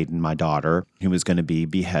fair maiden, my daughter, who was going to be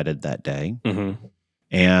beheaded that day.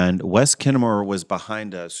 And Wes Kinnemer was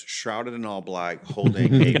behind us, shrouded in all black,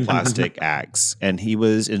 holding a plastic axe. And he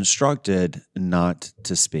was instructed not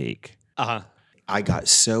to speak. I got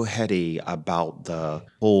so heady about the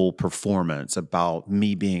whole performance, about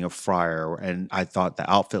me being a friar. And I thought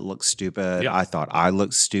the outfit looked stupid. I thought I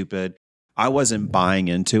looked stupid. I wasn't buying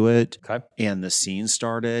into it. And the scene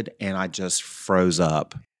started, and I just froze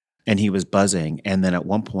up. And he was buzzing. And then at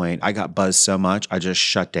one point, I got buzzed so much, I just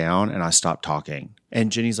shut down and I stopped talking.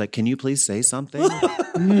 And Jenny's like, can you please say something?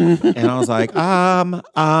 And I was like,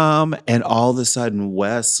 And all of a sudden,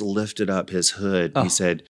 Wes lifted up his hood. He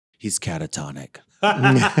said, he's catatonic.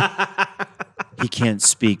 He can't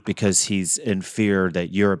speak because he's in fear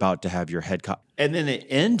that you're about to have your head cut. And then it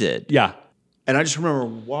ended. Yeah. And I just remember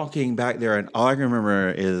walking back there, and all I can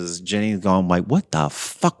remember is Jenny going like, what the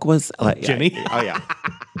fuck was like, Jenny?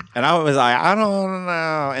 And I was like, I don't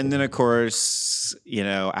know. And then, of course, you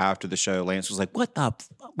know, after the show, Lance was like, what the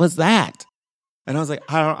fuck was that? And I was like,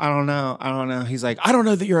 I don't know. He's like, I don't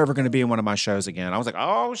know that you're ever going to be in one of my shows again. I was like,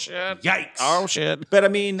 oh, shit. Yikes. Oh, shit. But I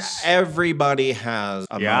mean, everybody has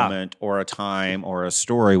a moment or a time or a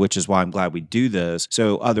story, which is why I'm glad we do this.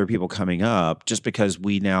 So other people coming up, just because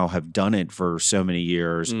we now have done it for so many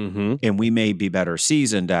years and we may be better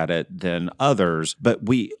seasoned at it than others, but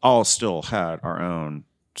we all still had our own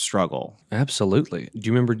struggle. Absolutely. Do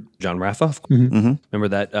you remember John Raffa? Remember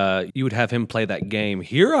that you would have him play that game,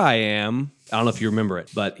 Here I Am. I don't know if you remember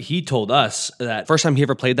it, but he told us that first time he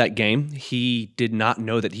ever played that game, he did not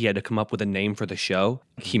know that he had to come up with a name for the show.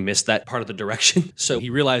 He missed that part of the direction. So he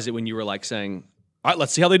realized it when you were like saying, all right,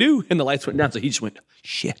 let's see how they do. And the lights went down. So he just went,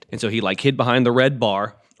 shit. And so he like hid behind the red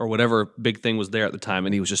bar or whatever big thing was there at the time.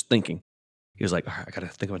 And he was just thinking. He was like, all right, I got to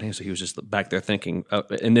think of a name. So he was just back there thinking.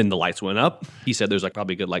 And then the lights went up. He said there's like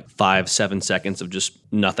probably good like 5-7 seconds of just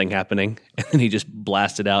nothing happening. And then he just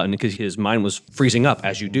blasted out. And because his mind was freezing up,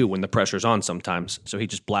 as you do when the pressure's on sometimes. So he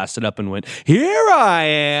just blasted up and went, here I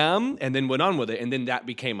am. And then went on with it. And then that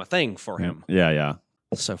became a thing for him. Yeah.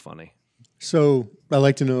 So funny. So I'd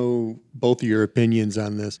like to know both of your opinions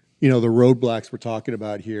on this. You know, the roadblocks we're talking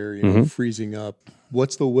about here, you know, freezing up.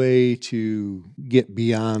 What's the way to get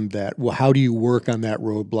beyond that? Well, how do you work on that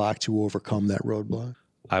roadblock to overcome that roadblock?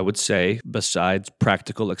 I would say, besides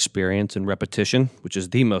practical experience and repetition, which is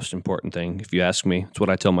the most important thing, if you ask me, it's what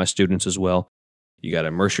I tell my students as well. You got to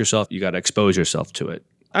immerse yourself. You got to expose yourself to it.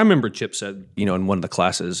 I remember Chip said, in one of the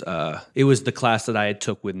classes, it was the class that I had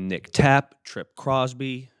took with Nick Tapp, Trip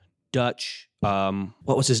Crosby, Dutch,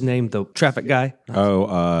 what was his name? The traffic guy?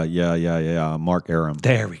 Yeah. Mark Aram.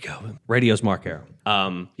 There we go. Radio's Mark Aram.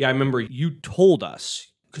 I remember you told us,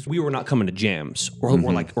 because we were not coming to jams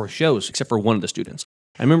or shows, except for one of the students.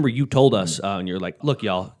 I remember you told us, and you're like, look,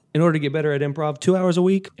 y'all, in order to get better at improv, 2 hours a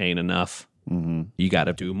week ain't enough. You got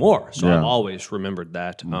to do more. So I've always remembered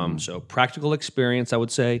that. So practical experience, I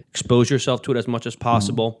would say. Expose yourself to it as much as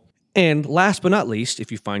possible. And last but not least,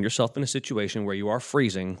 if you find yourself in a situation where you are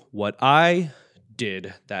freezing, what I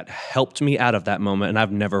did that helped me out of that moment, and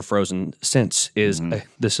I've never frozen since, is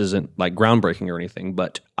this isn't like groundbreaking or anything,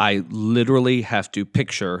 but I literally have to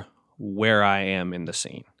picture where I am in the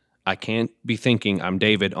scene. I can't be thinking I'm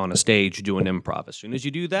David on a stage doing improv. As soon as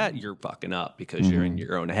you do that, you're fucking up because you're in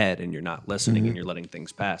your own head and you're not listening and you're letting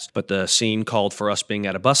things pass. But the scene called for us being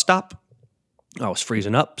at a bus stop. I was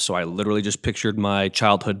freezing up, so I literally just pictured my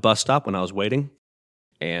childhood bus stop when I was waiting,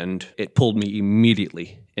 and it pulled me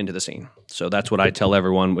immediately into the scene. So that's what I tell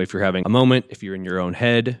everyone. If you're having a moment, if you're in your own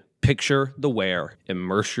head, picture the where,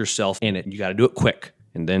 immerse yourself in it. You got to do it quick,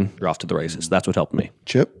 and then you're off to the races. That's what helped me.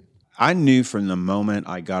 Chip? I knew from the moment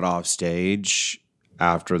I got off stage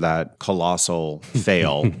after that colossal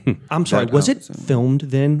fail. I'm sorry, was it filmed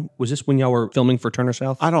then? Was this when y'all were filming for Turner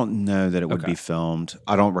South? I don't know that it would be filmed.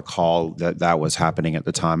 I don't recall that was happening at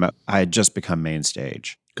the time. I had just become main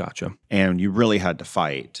stage. Gotcha. And you really had to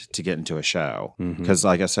fight to get into a show. Because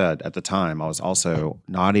like I said, at the time, I was also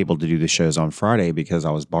not able to do the shows on Friday because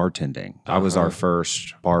I was bartending. I was our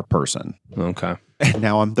first bar person. Okay. And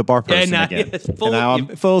now I'm the bar person again. And now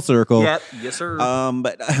I'm full circle. Yep. Yes, sir.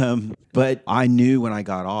 But I knew when I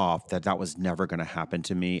got off that was never going to happen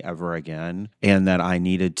to me ever again, and that I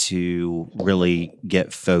needed to really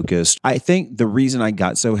get focused. I think the reason I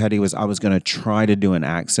got so heady was I was going to try to do an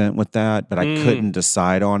accent with that, but I couldn't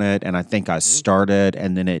decide on it. And I think I started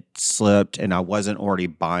and then it slipped and I wasn't already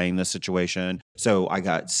buying the situation. So I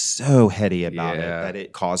got so heady about it that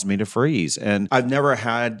it caused me to freeze. And I've never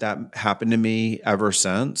had that happen to me ever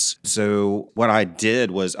since. So what I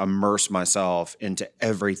did was immerse myself into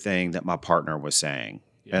everything that my partner was saying.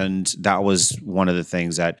 And that was one of the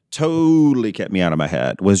things that totally kept me out of my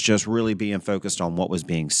head, was just really being focused on what was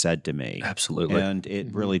being said to me. Absolutely. And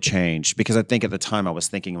it really changed, because I think at the time I was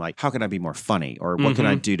thinking like, how can I be more funny? Or what can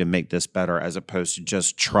I do to make this better? As opposed to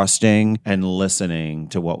just trusting and listening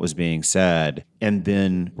to what was being said and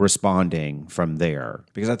then responding from there.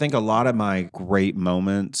 Because I think a lot of my great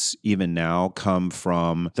moments, even now, come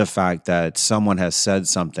from the fact that someone has said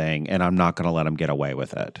something and I'm not going to let them get away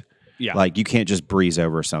with it. Yeah. Like, you can't just breeze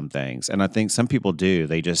over some things. And I think some people do.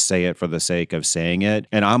 They just say it for the sake of saying it.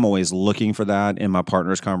 And I'm always looking for that in my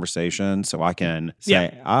partner's conversation so I can say,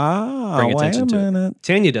 bring attention to it.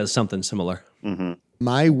 Tanya does something similar.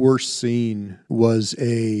 My worst scene was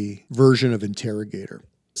a version of Interrogator.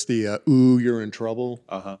 It's the, ooh, you're in trouble,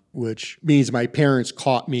 which means my parents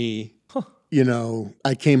caught me. You know,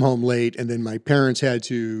 I came home late, and then my parents had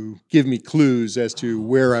to give me clues as to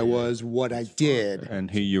where I was, what I did,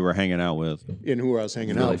 and who you were hanging out with, and who I was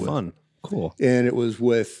hanging out with. Really fun. Cool. And it was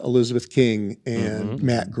with Elizabeth King and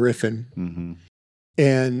Matt Griffin.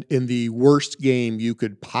 And in the worst game you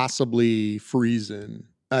could possibly freeze in,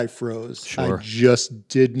 I froze. Sure. I just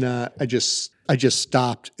did not. I just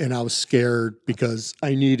stopped, and I was scared because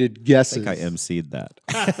I needed guesses. I think I emceed that.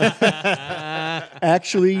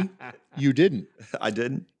 Actually, you didn't. I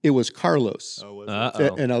didn't? It was Carlos. Oh, was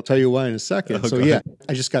it? And I'll tell you why in a second. So yeah,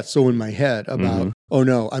 I just got so in my head about, oh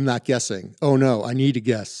no, I'm not guessing. Oh no, I need to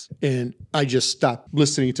guess. And I just stopped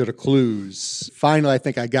listening to the clues. Finally, I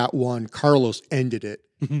think I got one. Carlos ended it.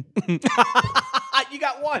 You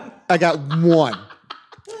got one. I got one.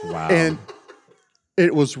 Wow. And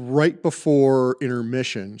it was right before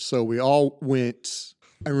intermission. So we all went,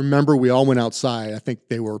 I remember we all went outside. I think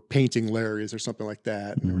they were painting Larry's or something like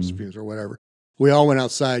that. And there was fumes or whatever. We all went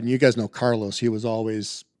outside, and you guys know Carlos. He was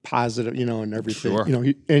always positive, you know, and everything. Sure.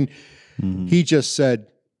 You know, he just said,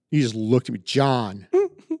 he just looked at me, John.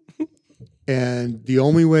 And the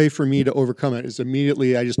only way for me to overcome it is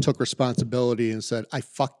immediately I just took responsibility and said, I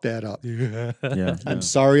fucked that up. Yeah. I'm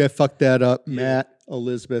sorry I fucked that up. Matt,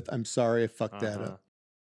 Elizabeth, I'm sorry I fucked that up.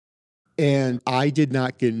 And I did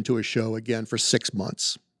not get into a show again for 6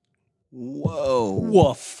 months. Whoa.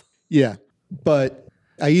 Woof. Yeah. But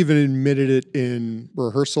I even admitted it in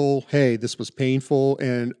rehearsal. Hey, this was painful.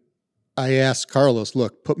 And I asked Carlos,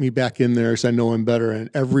 look, put me back in there because I know I'm better. And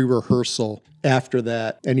every rehearsal after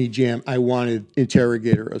that, any jam, I wanted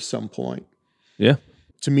Interrogator of some point. Yeah.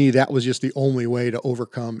 To me, that was just the only way to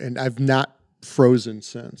overcome. And I've not frozen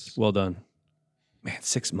since. Well done. Man,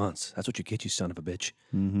 6 months. That's what you get, you son of a bitch.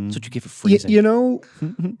 Mm-hmm. That's what you get for freezing. You know,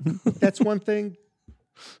 that's one thing.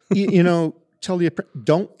 You know,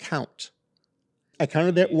 don't count. I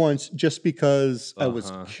counted that once just because I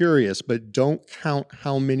was curious, but don't count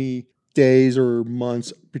how many days or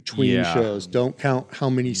months between shows. Don't count how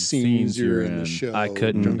many scenes you're in the show. I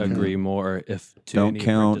couldn't agree more. Don't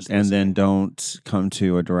count, and then don't come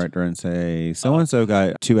to a director and say, so-and-so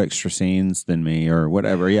got 2 extra scenes than me or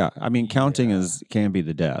whatever. Yeah. I mean, counting can be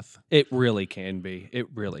the death. It really can be. It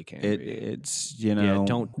really can be. It's, you know.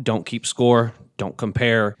 Yeah, don't keep score. Don't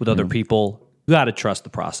compare with other people. You got to trust the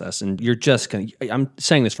process, and you're just going to, I'm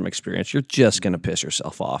saying this from experience, you're just going to piss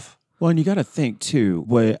yourself off. Well, and you got to think, too,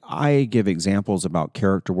 when I give examples about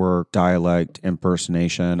character work, dialect,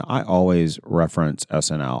 impersonation, I always reference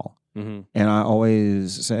SNL. Mm-hmm. And I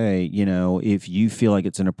always say, you know, if you feel like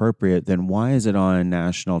it's inappropriate, then why is it on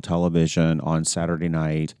national television on Saturday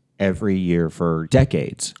night every year for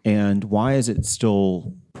decades? And why is it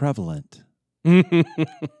still prevalent? Like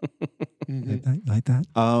that?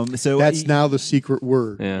 So that's now the secret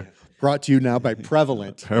word. Yeah. Brought to you now by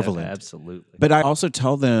Prevalent. Prevalent. Yeah, absolutely. But I also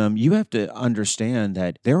tell them, you have to understand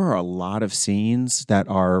that there are a lot of scenes that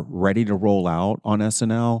are ready to roll out on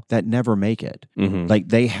SNL that never make it. Mm-hmm. Like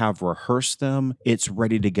they have rehearsed them. It's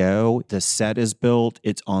ready to go. The set is built.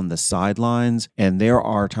 It's on the sidelines. And there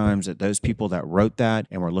are times that those people that wrote that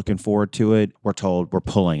and were looking forward to it were told, we're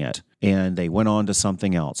pulling it. And they went on to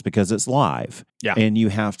something else because it's live. Yeah. And you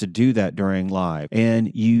have to do that during live. And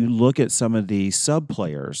you look at some of the sub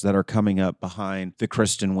players that are coming up behind the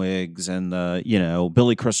Kristen Wiggs and the, you know,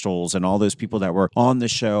 Billy Crystals and all those people that were on the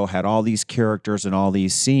show, had all these characters and all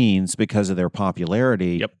these scenes because of their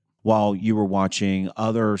popularity. Yep. While you were watching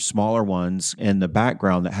other smaller ones in the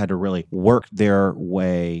background that had to really work their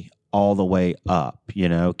way all the way up. You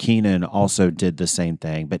know, Keenan also did the same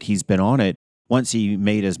thing, but he's been on it. Once he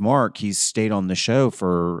made his mark, he's stayed on the show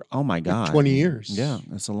for, oh my God. 20 years. Yeah,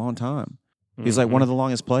 that's a long time. He's like one of the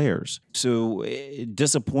longest players. So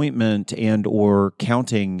disappointment and or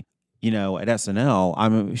counting, you know, at SNL,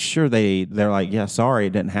 I'm sure they're like, yeah, sorry,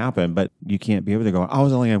 it didn't happen, but you can't be over there going, I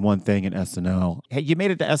was only in one thing in SNL. Hey, you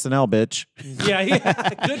made it to SNL, bitch.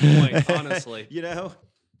 Yeah, good point, honestly. You know?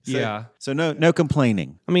 So no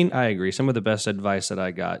complaining. I mean, I agree. Some of the best advice that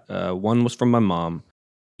I got, one was from my mom.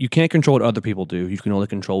 You can't control what other people do. You can only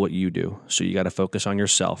control what you do. So you got to focus on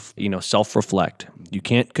yourself, you know, self-reflect. You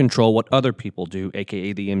can't control what other people do,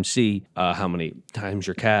 AKA the MC, how many times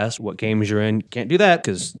you're cast, what games you're in. You can't do that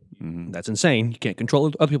because that's insane. You can't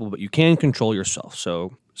control other people, but you can control yourself.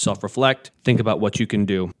 So self-reflect, think about what you can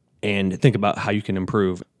do, and think about how you can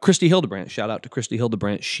improve. Christy Hildebrandt, shout out to Christy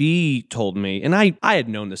Hildebrandt. She told me, and I had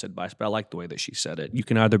known this advice, but I like the way that she said it. You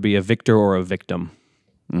can either be a victor or a victim.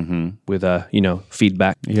 With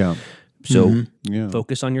feedback. Yeah. So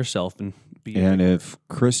focus on yourself and be. And if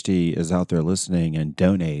Christy is out there listening and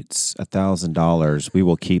donates $1,000, we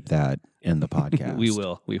will keep that in the podcast. We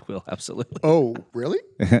will absolutely. Oh, really?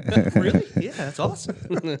 Really? Yeah, that's awesome.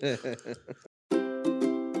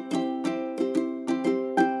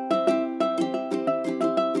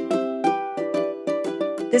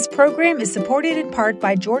 This program is supported in part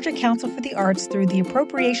by Georgia Council for the Arts through the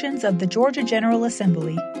appropriations of the Georgia General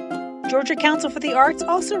Assembly. Georgia Council for the Arts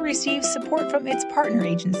also receives support from its partner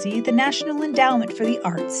agency, the National Endowment for the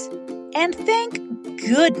Arts. And thank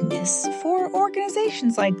goodness for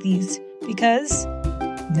organizations like these, because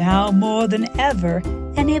now more than ever,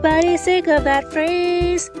 anybody sick of that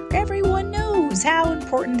phrase? Everyone knows how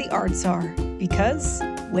important the arts are, because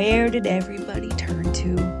where did everybody turn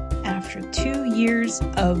to after 2 years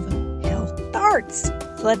of hell? The arts.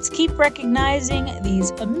 So let's keep recognizing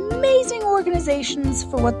these amazing organizations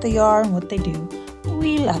for what they are and what they do.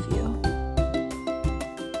 We love you.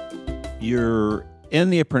 You're in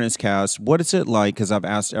the Apprentice cast. What is it like? Because I've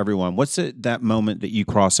asked everyone, what's it that moment that you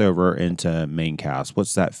cross over into main cast?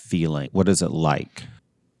 What's that feeling? What is it like?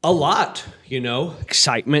 A lot,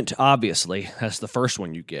 excitement. Obviously, that's the first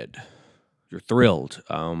one you get. You're thrilled.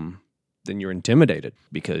 Then you're intimidated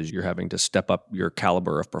because you're having to step up your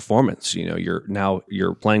caliber of performance.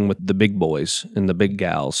 You're playing with the big boys and the big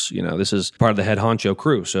gals. This is part of the head honcho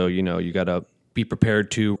crew. So, you got to be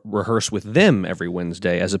prepared to rehearse with them every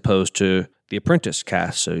Wednesday as opposed to the Apprentice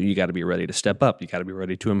cast. So you got to be ready to step up. You got to be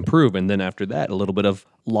ready to improve. And then after that, a little bit of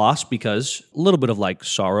loss because a little bit of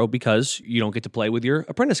sorrow because you don't get to play with your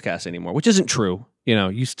Apprentice cast anymore, which isn't true.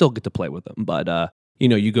 You still get to play with them, but,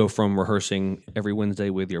 you go from rehearsing every Wednesday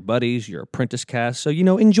with your buddies, your apprentice cast. So,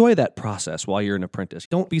 enjoy that process while you're an apprentice.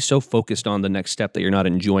 Don't be so focused on the next step that you're not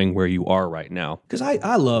enjoying where you are right now. Because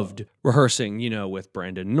I loved rehearsing, with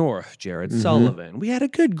Brandon North, Jared Sullivan. We had a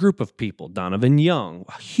good group of people. Donovan Young,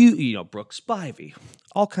 Hugh, Brooke Spivey,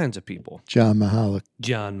 all kinds of people. John Mahalik.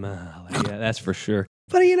 Yeah, that's for sure.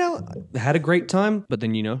 But, I had a great time. But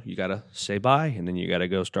then, you got to say bye. And then you got to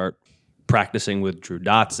go start practicing with Drew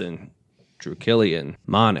Dotson, Drew Killian,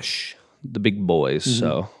 Monish, the big boys.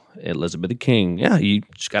 So Elizabeth King. Yeah, you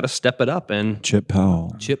just got to step it up. And Chip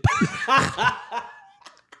Powell.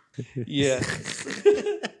 Yeah.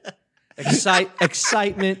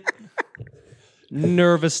 Excitement,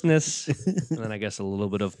 nervousness, and then I guess a little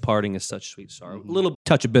bit of parting is such sweet sorrow. A little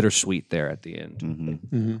touch of bittersweet there at the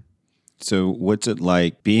end. So what's it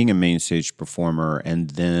like being a main stage performer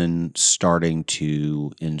and then starting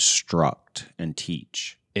to instruct and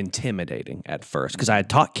teach? Intimidating at first because I had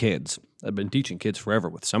taught kids. I've been teaching kids forever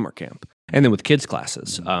with summer camp and then with kids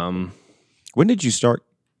classes. When did you start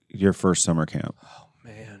your first summer camp? Oh,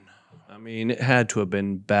 man. I mean, it had to have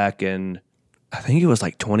been back in, I think it was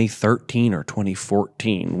like 2013 or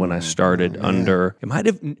 2014 when I started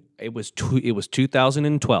it was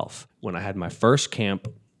 2012 when I had my first camp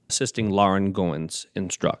assisting Lauren Goins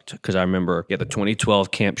instruct. Because I remember, the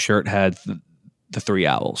 2012 camp shirt had the three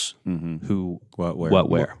owls who, what,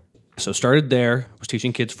 where. So started there, was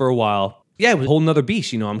teaching kids for a while. Yeah, it was a whole nother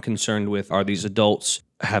beast. I'm concerned with, are these adults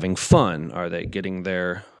having fun? Are they getting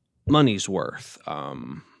their money's worth?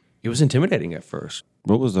 It was intimidating at first.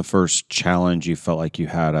 What was the first challenge you felt like you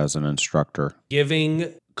had as an instructor?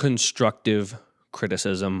 Giving constructive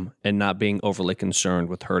criticism and not being overly concerned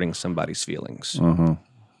with hurting somebody's feelings.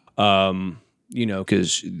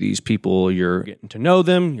 Because these people, you're getting to know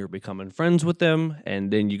them, you're becoming friends with them,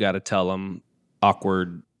 and then you got to tell them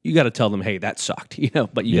hey, that sucked,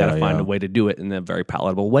 but you got to find a way to do it in a very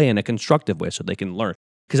palatable way, in a constructive way so they can learn.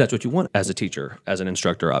 Because that's what you want as a teacher, as an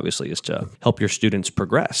instructor, obviously, is to help your students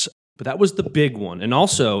progress. But that was the big one. And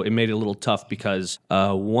also, it made it a little tough because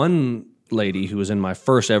one lady who was in my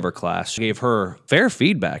first ever class gave her fair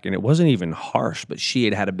feedback, and it wasn't even harsh, but she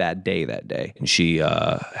had a bad day that day, and she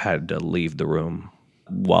had to leave the room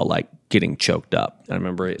while getting choked up. And I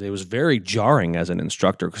remember it was very jarring as an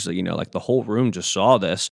instructor because the whole room just saw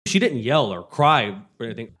this. She didn't yell or cry or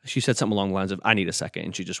anything. She said something along the lines of, "I need a second,"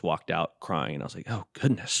 and she just walked out crying. And I was like, oh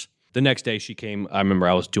goodness. The next day she came, I remember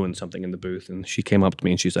I was doing something in the booth and she came up to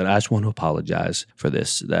me and she said, "I just want to apologize for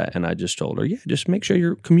this, that." And I just told her, just make sure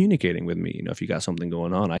you're communicating with me. If you got something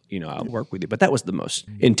going on, I'll work with you. But that was the most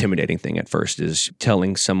intimidating thing at first, is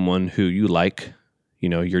telling someone who you like,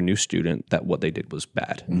 your new student, that what they did was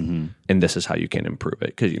bad. And this is how you can improve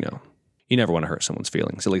it. Because, you never want to hurt someone's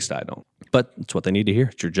feelings. At least I don't. But it's what they need to hear.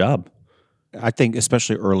 It's your job. I think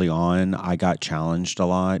especially early on, I got challenged a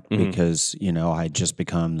lot because, I had just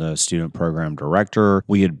become the student program director.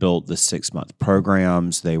 We had built the 6-month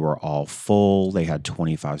programs. They were all full. They had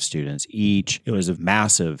 25 students each. It was a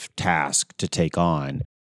massive task to take on.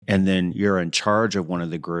 And then you're in charge of one of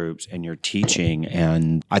the groups and you're teaching.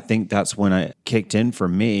 And I think that's when it kicked in for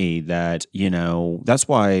me that, that's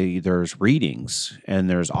why there's readings and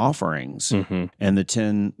there's offerings and the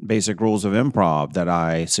 10 basic rules of improv that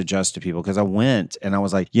I suggest to people. Because I went and I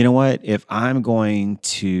was like, you know what? If I'm going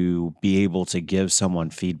to be able to give someone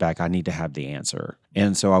feedback, I need to have the answer.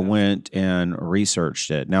 And so I went and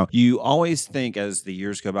researched it. Now, you always think as the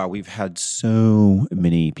years go by, we've had so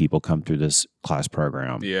many people come through this class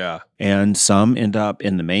program. Yeah. And some end up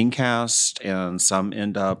in the main cast and some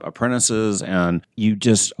end up apprentices. And you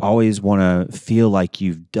just always want to feel like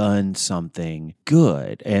you've done something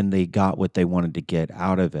good and they got what they wanted to get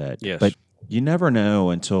out of it. Yes. But you never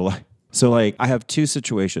know until... So I have two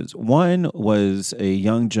situations. One was a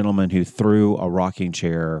young gentleman who threw a rocking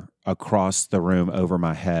chair across the room over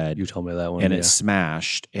my head. You told me that one. And it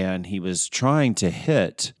smashed. And he was trying to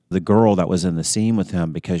hit the girl that was in the scene with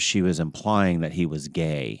him because she was implying that he was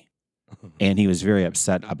gay. And he was very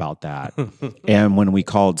upset about that. And when we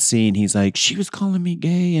called scene, he's like, "She was calling me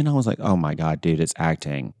gay." And I was like, oh my God, dude, it's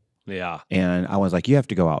acting. Yeah. And I was like, you have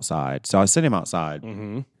to go outside. So I sent him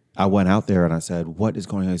outside. I went out there and I said, "What is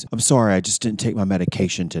going on?" He said, "I'm sorry, I just didn't take my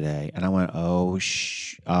medication today." And I went, "Oh,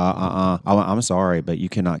 I'm sorry, but you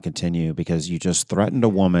cannot continue because you just threatened a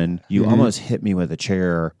woman. You almost hit me with a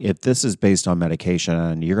chair. If this is based on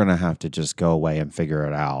medication, you're going to have to just go away and figure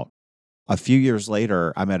it out." A few years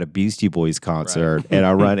later, I'm at a Beastie Boys concert and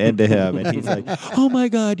I run into him and he's like, "Oh my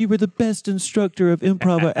God, you were the best instructor of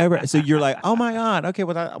improv ever." So you're like, "Oh my God, okay,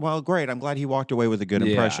 well, great. I'm glad he walked away with a good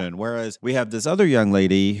impression." Whereas we have this other young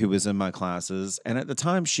lady who was in my classes, and at the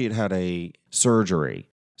time she had a surgery.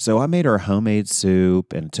 So I made her homemade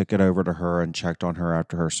soup and took it over to her and checked on her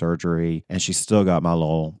after her surgery. And she still got my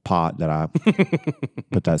little pot that I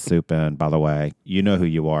put that soup in, by the way. You know who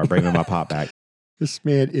you are. Bring me my pot back. This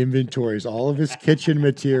man inventories all of his kitchen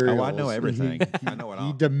materials. Oh, I know everything. I know it all.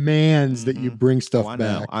 He demands that you bring stuff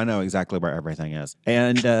back. I know exactly where everything is.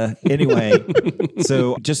 And anyway,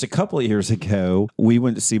 so just a couple of years ago, we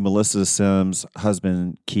went to see Melissa Sims'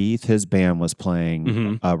 husband, Keith. His band was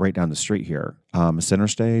playing right down the street here. Center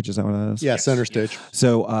Stage, is that what it is? Yeah, Center Stage.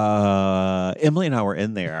 So Emily and I were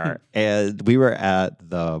in there, and we were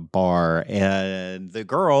at the bar, and the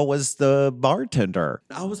girl was the bartender.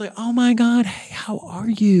 I was like, "Oh my God, hey, how are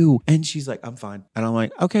you?" And she's like, "I'm fine." And I'm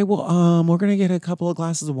like, "Okay, well, we're gonna get a couple of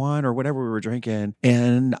glasses of wine or whatever we were drinking."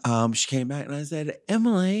 And she came back, and I said,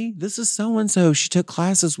 "Emily, this is so and so. She took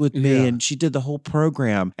classes with me, and she did the whole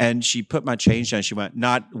program." And she put my change down. She went,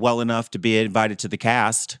 "Not well enough to be invited to the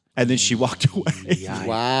cast." And then she walked away.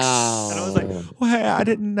 Wow. And I was like, "Well, I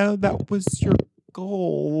didn't know that was your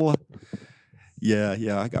goal."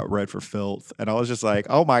 Yeah, I got red for filth. And I was just like,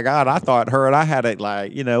 "Oh my God, I thought her and I had it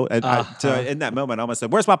like, you know." And in that moment, I almost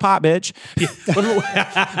said, "Where's my pot, bitch?" Hope you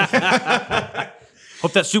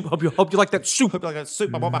like that soup. Hope you like that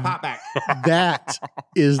soup. I want my pot back. That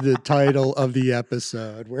is the title of the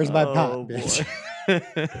episode. Where's my pot, bitch?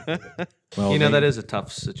 Well, that is a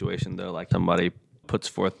tough situation, though. Like somebody puts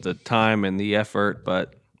forth the time and the effort,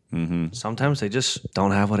 but sometimes they just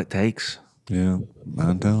don't have what it takes. Yeah,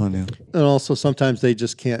 I'm telling you. And also sometimes they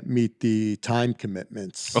just can't meet the time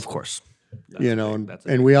commitments. Of course.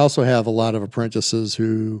 And we also have a lot of apprentices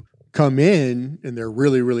who come in and they're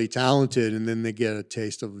really, really talented, and then they get a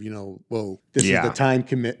taste of, whoa, this is the time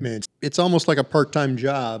commitment. It's almost like a part-time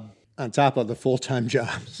job on top of the full-time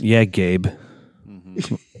jobs. Yeah, Gabe.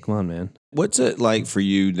 Come on, man. What's it like for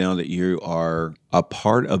you now that you are a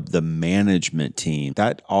part of the management team?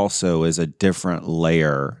 That also is a different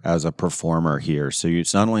layer as a performer here. So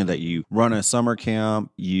it's not only that you run a summer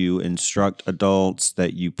camp, you instruct adults,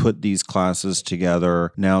 that you put these classes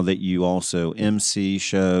together, now that you also MC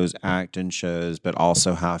shows, act in shows, but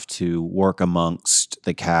also have to work amongst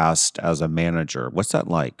the cast as a manager. What's that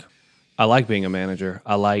like? I like being a manager.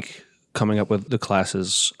 I like coming up with the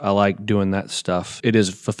classes. I like doing that stuff. It is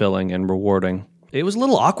fulfilling and rewarding. It was a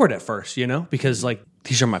little awkward at first, because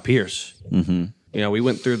these are my peers. Mm-hmm. We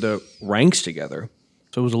went through the ranks together.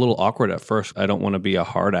 So it was a little awkward at first. I don't want to be a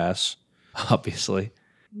hard ass, obviously.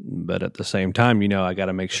 But at the same time, I got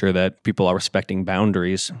to make sure that people are respecting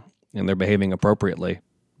boundaries and they're behaving appropriately.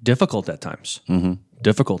 Difficult at times.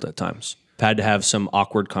 Difficult at times. I've had to have some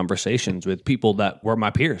awkward conversations with people that were my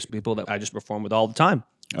peers, people that I just perform with all the time.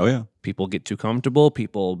 Oh, yeah. People get too comfortable.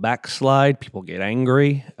 People backslide. People get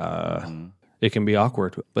angry. It can be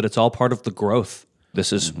awkward, but it's all part of the growth.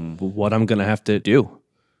 This is what I'm going to have to do.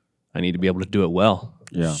 I need to be able to do it well.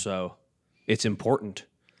 Yeah. So it's important.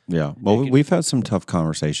 Yeah. Well, we've had some tough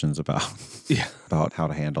conversations about how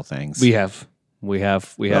to handle things. We have.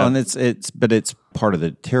 Well, and it's part of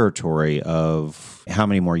the territory of how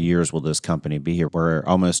many more years will this company be here? We're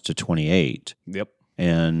almost to 28. Yep.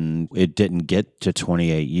 And it didn't get to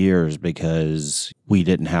 28 years because we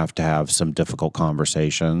didn't have to have some difficult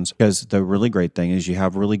conversations. Because the really great thing is you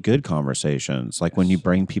have really good conversations, like when you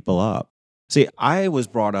bring people up. See, I was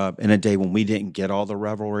brought up in a day when we didn't get all the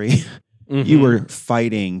revelry. You were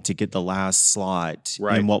fighting to get the last slot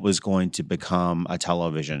in what was going to become a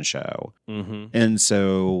television show. And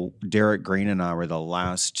so Derek Green and I were the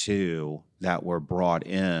last two that were brought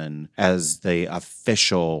in as the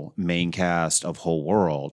official main cast of Whole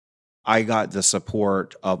World. I got the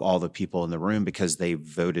support of all the people in the room because they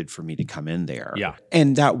voted for me to come in there. Yeah.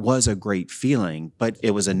 And that was a great feeling, but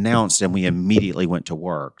it was announced and we immediately went to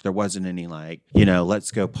work. There wasn't any let's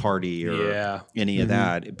go party or any of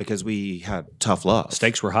that because we had tough love.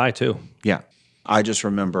 Stakes were high too. Yeah. I just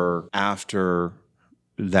remember after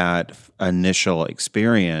that initial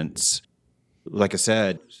experience, like I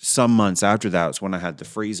said, some months after that was when I had the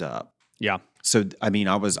freeze up. Yeah. So, I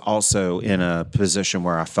was also in a position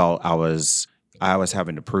where I felt I was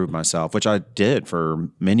having to prove myself, which I did for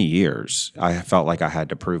many years. I felt like I had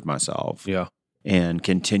to prove myself. Yeah. and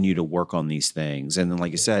continue to work on these things. And then,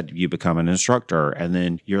 like you said, you become an instructor, and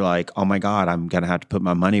then you're like, oh my God, I'm going to have to put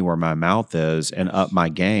my money where my mouth is and up my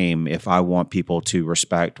game if I want people to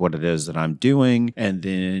respect what it is that I'm doing. And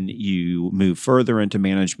then you move further into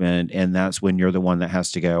management, and that's when you're the one that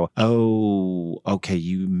has to go, oh, okay,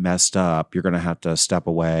 you messed up. You're going to have to step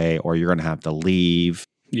away, or you're going to have to leave.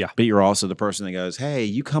 Yeah. But you're also the person that goes, hey,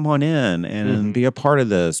 you come on in and be a part of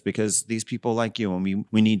this because these people like you and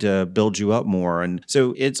we need to build you up more. And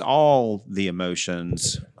so it's all the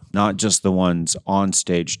emotions, not just the ones on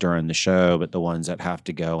stage during the show, but the ones that have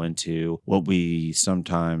to go into what we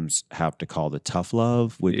sometimes have to call the tough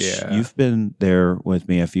love, which you've been there with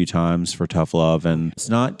me a few times for tough love. And it's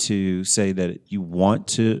not to say that you want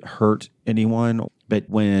to hurt anyone, but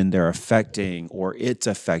when they're affecting or it's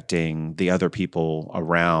affecting the other people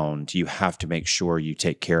around, you have to make sure you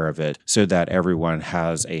take care of it so that everyone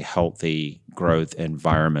has a healthy growth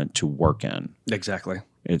environment to work in. Exactly.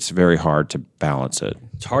 It's very hard to balance it.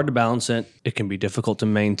 It's hard to balance it. It can be difficult to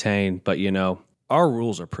maintain, but our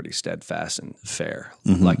rules are pretty steadfast and fair.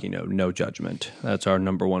 Like, no judgment. That's our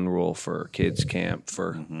number one rule for kids camp,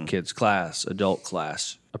 for kids class, adult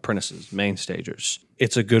class, apprentices, main stagers.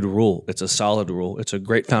 It's a good rule. It's a solid rule. It's a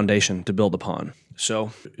great foundation to build upon.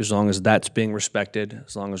 So as long as that's being respected,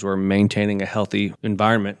 as long as we're maintaining a healthy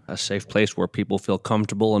environment, a safe place where people feel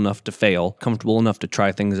comfortable enough to fail, comfortable enough to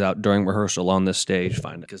try things out during rehearsal on this stage,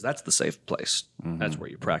 find it, because that's the safe place. That's where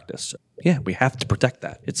you practice. So, yeah, we have to protect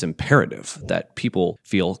that. It's imperative that people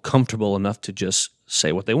feel comfortable enough to just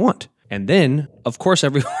say what they want. And then, of course,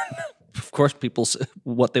 everyone... Of course, people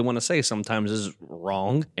what they want to say sometimes is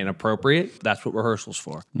wrong, inappropriate. That's what rehearsal's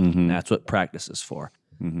for. That's what practice is for.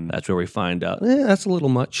 That's where we find out, that's a little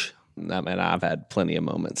much. I mean, I've had plenty of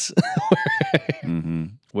moments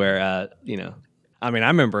where, I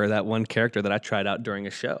remember that one character that I tried out during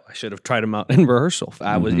a show. I should have tried him out in rehearsal.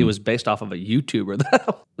 It was based off of a YouTuber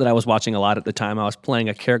that I was watching a lot at the time. I was playing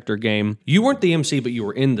a character game. You weren't the MC, but you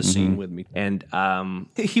were in the scene with me. And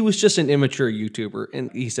he was just an immature YouTuber.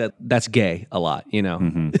 And he said, that's gay a lot,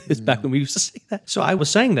 It's back when we used to say that. So I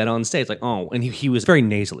was saying that on stage, like, oh, and he was very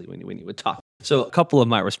nasally when he would talk. So a couple of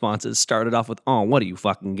my responses started off with, oh, what are you,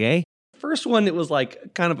 fucking gay? First one, it was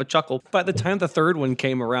like kind of a chuckle. By the time the third one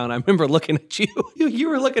came around, I remember looking at you. You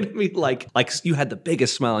were looking at me like you had the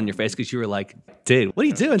biggest smile on your face because you were like, dude, what are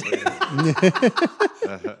you doing? What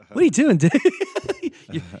are you doing, dude?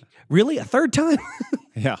 Really? A third time?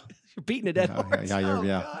 Yeah. You're beating a dead horse.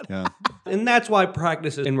 Yeah. And that's why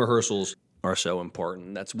practices and rehearsals are so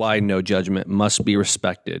important. That's why no judgment must be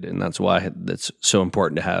respected. And that's why it's so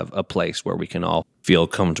important to have a place where we can all feel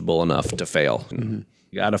comfortable enough to fail.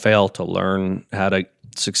 You got to fail to learn how to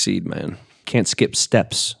succeed, man. Can't skip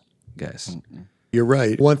steps, guys. You're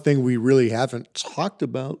right. One thing we really haven't talked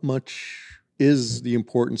about much is the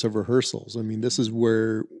importance of rehearsals. I mean, this is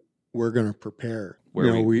where we're going to prepare.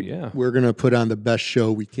 We're going to put on the best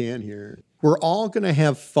show we can here. We're all going to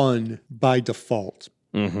have fun by default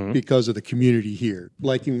because of the community here,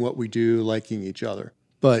 liking what we do, liking each other.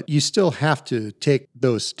 But you still have to take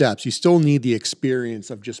those steps. You still need the experience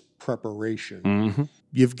of just preparation.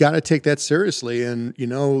 You've got to take that seriously. And,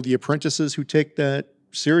 the apprentices who take that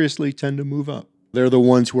seriously tend to move up. They're the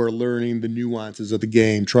ones who are learning the nuances of the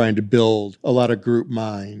game, trying to build a lot of group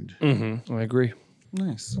mind. I agree.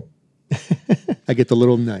 Nice. I get the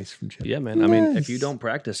little nice from Chip. Yeah, man. Nice. I mean, if you don't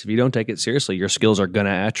practice, if you don't take it seriously, your skills are going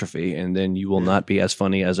to atrophy, and then you will not be as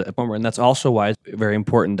funny as a performer. And that's also why it's very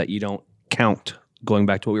important that you don't count. Going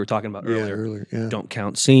back to what we were talking about earlier. Don't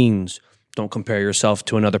count scenes. Don't compare yourself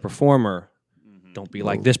to another performer. Don't be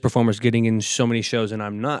like, this performer's getting in so many shows and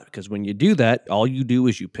I'm not. Because when you do that, all you do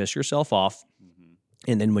is you piss yourself off.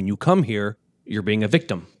 And then when you come here, you're being a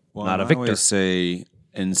victim, not a victor. I always say,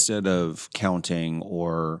 instead of counting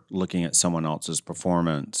or looking at someone else's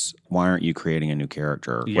performance, why aren't you creating a new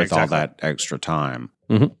character with all that extra time?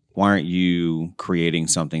 Why aren't you creating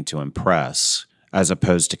something to impress? As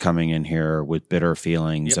opposed to coming in here with bitter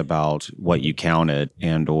feelings about what you counted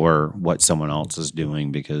and or what someone else is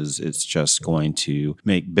doing, because it's just going to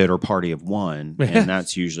make bitter party of one. And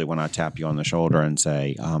that's usually when I tap you on the shoulder and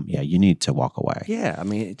say, you need to walk away. Yeah, I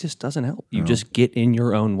mean, it just doesn't help. You just get in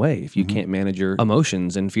your own way if you can't manage your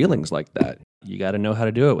emotions and feelings like that. You got to know how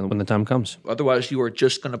to do it when the time comes. Otherwise, you are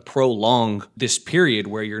just going to prolong this period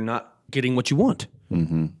where you're not getting what you want.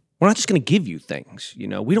 We're not just going to give you things,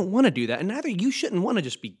 We don't want to do that. And neither you shouldn't want to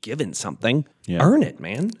just be given something. Earn it,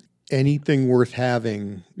 man. Anything worth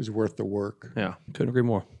having is worth the work. Yeah, couldn't agree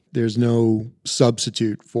more. There's no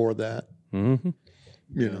substitute for that.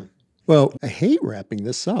 Well, I hate wrapping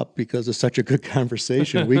this up because it's such a good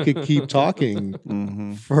conversation. We could keep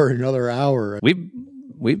talking for another hour.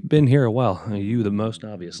 We've been here a while. You the most,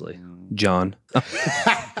 obviously, John.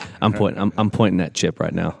 I'm pointing at Chip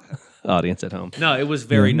right now. Audience at home. No, it was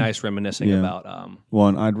very nice reminiscing about. Well,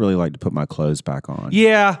 and I'd really like to put my clothes back on.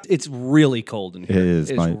 Yeah, it's really cold in here. It is.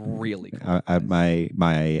 It's really cold.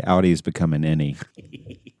 My Audi's become an innie.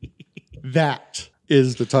 That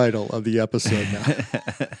is the title of the episode now.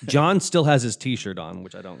 John still has his T-shirt on,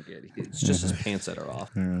 which I don't get. It's just his pants that are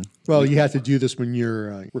off. Well, you have to do this when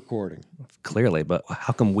you're recording. Clearly, but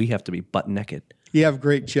how come we have to be butt naked? You have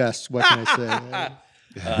great chests. What can I say?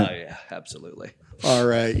 Yeah, absolutely. All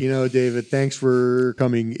right. David, thanks for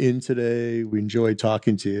coming in today. We enjoyed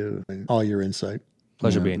talking to you and all your insight.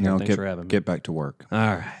 Pleasure being here. Thanks for having me. Get back to work. All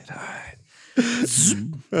right.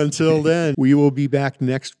 Until then, we will be back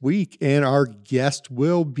next week, and our guest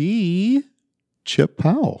will be Chip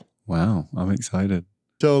Powell. Wow, I'm excited.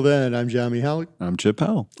 Till then, I'm John Mihalik. I'm Chip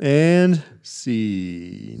Powell. And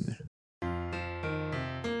scene.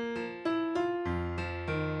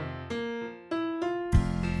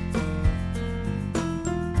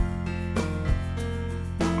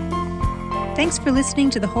 Thanks for listening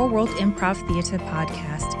to the Whole World Improv Theater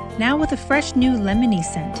podcast, now with a fresh new lemony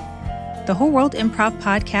scent. The Whole World Improv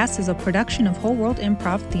podcast is a production of Whole World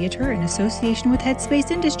Improv Theater in association with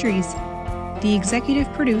Headspace Industries. The executive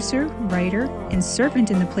producer, writer, and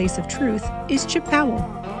servant in the place of truth is Chip Powell.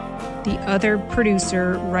 The other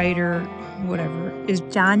producer, writer, whatever, is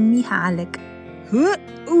John Mihalik.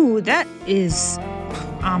 Ooh, that is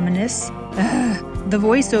ominous. The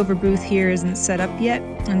voiceover booth here isn't set up yet,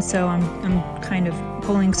 and so I'm kind of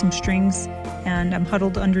pulling some strings, and I'm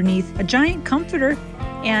huddled underneath a giant comforter,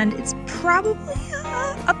 and it's probably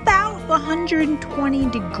about 120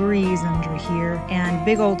 degrees under here, and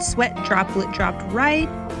big old sweat droplet dropped right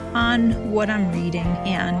on what I'm reading,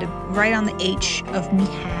 and right on the H of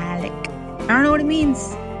Mihalik. I don't know what it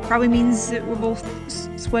means. Probably means that we're both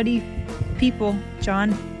sweaty people,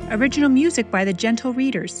 John. Original music by The Gentle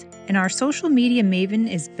Readers, and our social media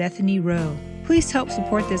maven is Bethany Rowe. Please help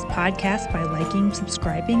support this podcast by liking,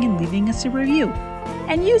 subscribing, and leaving us a review.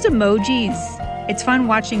 And use emojis. It's fun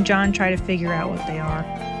watching John try to figure out what they are.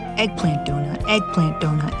 Eggplant donut, eggplant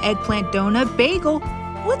donut, eggplant donut, bagel.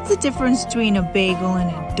 What's the difference between a bagel and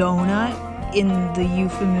a donut in the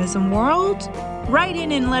euphemism world? Write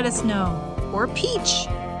in and let us know. Or peach.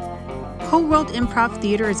 Whole World Improv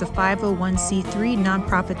Theater is a 501c3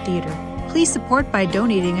 nonprofit theater. Please support by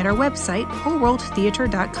donating at our website,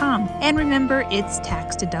 wholeworldtheater.com. And remember, it's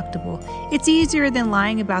tax deductible. It's easier than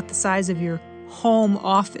lying about the size of your home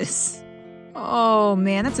office. Oh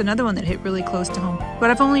man, that's another one that hit really close to home. But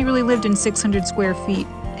I've only really lived in 600 square feet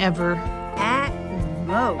ever. At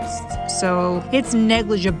most. So it's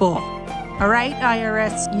negligible. All right,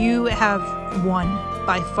 IRS, you have won.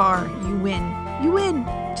 By far, you win. You win.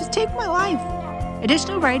 Just take my life.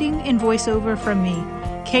 Additional writing and voiceover from me,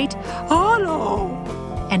 Kate Hollow.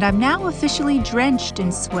 And I'm now officially drenched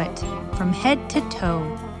in sweat from head to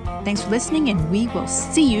toe. Thanks for listening, and we will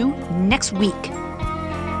see you next week.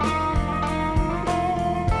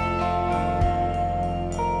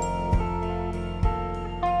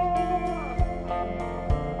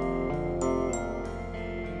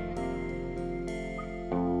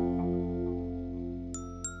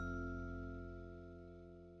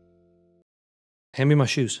 Hand me my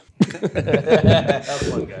shoes. That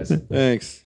was fun, guys. Thanks.